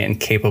Perfectly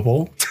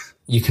Incapable.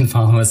 You can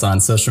follow us on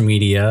social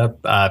media,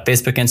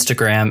 Facebook,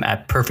 Instagram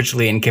at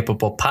Perfectly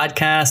Incapable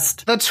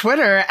Podcast. The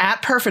Twitter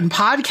at Perfin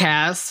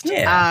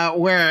Podcast,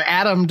 where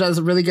Adam does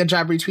a really good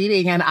job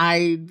retweeting. And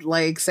I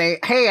like say,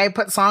 hey, I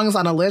put songs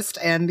on a list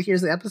and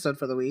here's the episode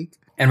for the week.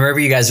 And wherever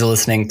you guys are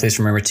listening, please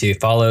remember to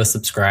follow,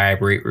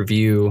 subscribe, rate,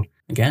 review.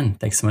 Again,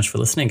 thanks so much for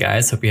listening,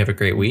 guys. Hope you have a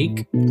great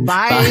week.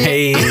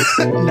 Bye.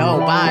 Bye. No,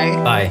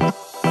 bye.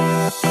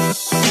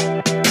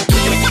 Bye.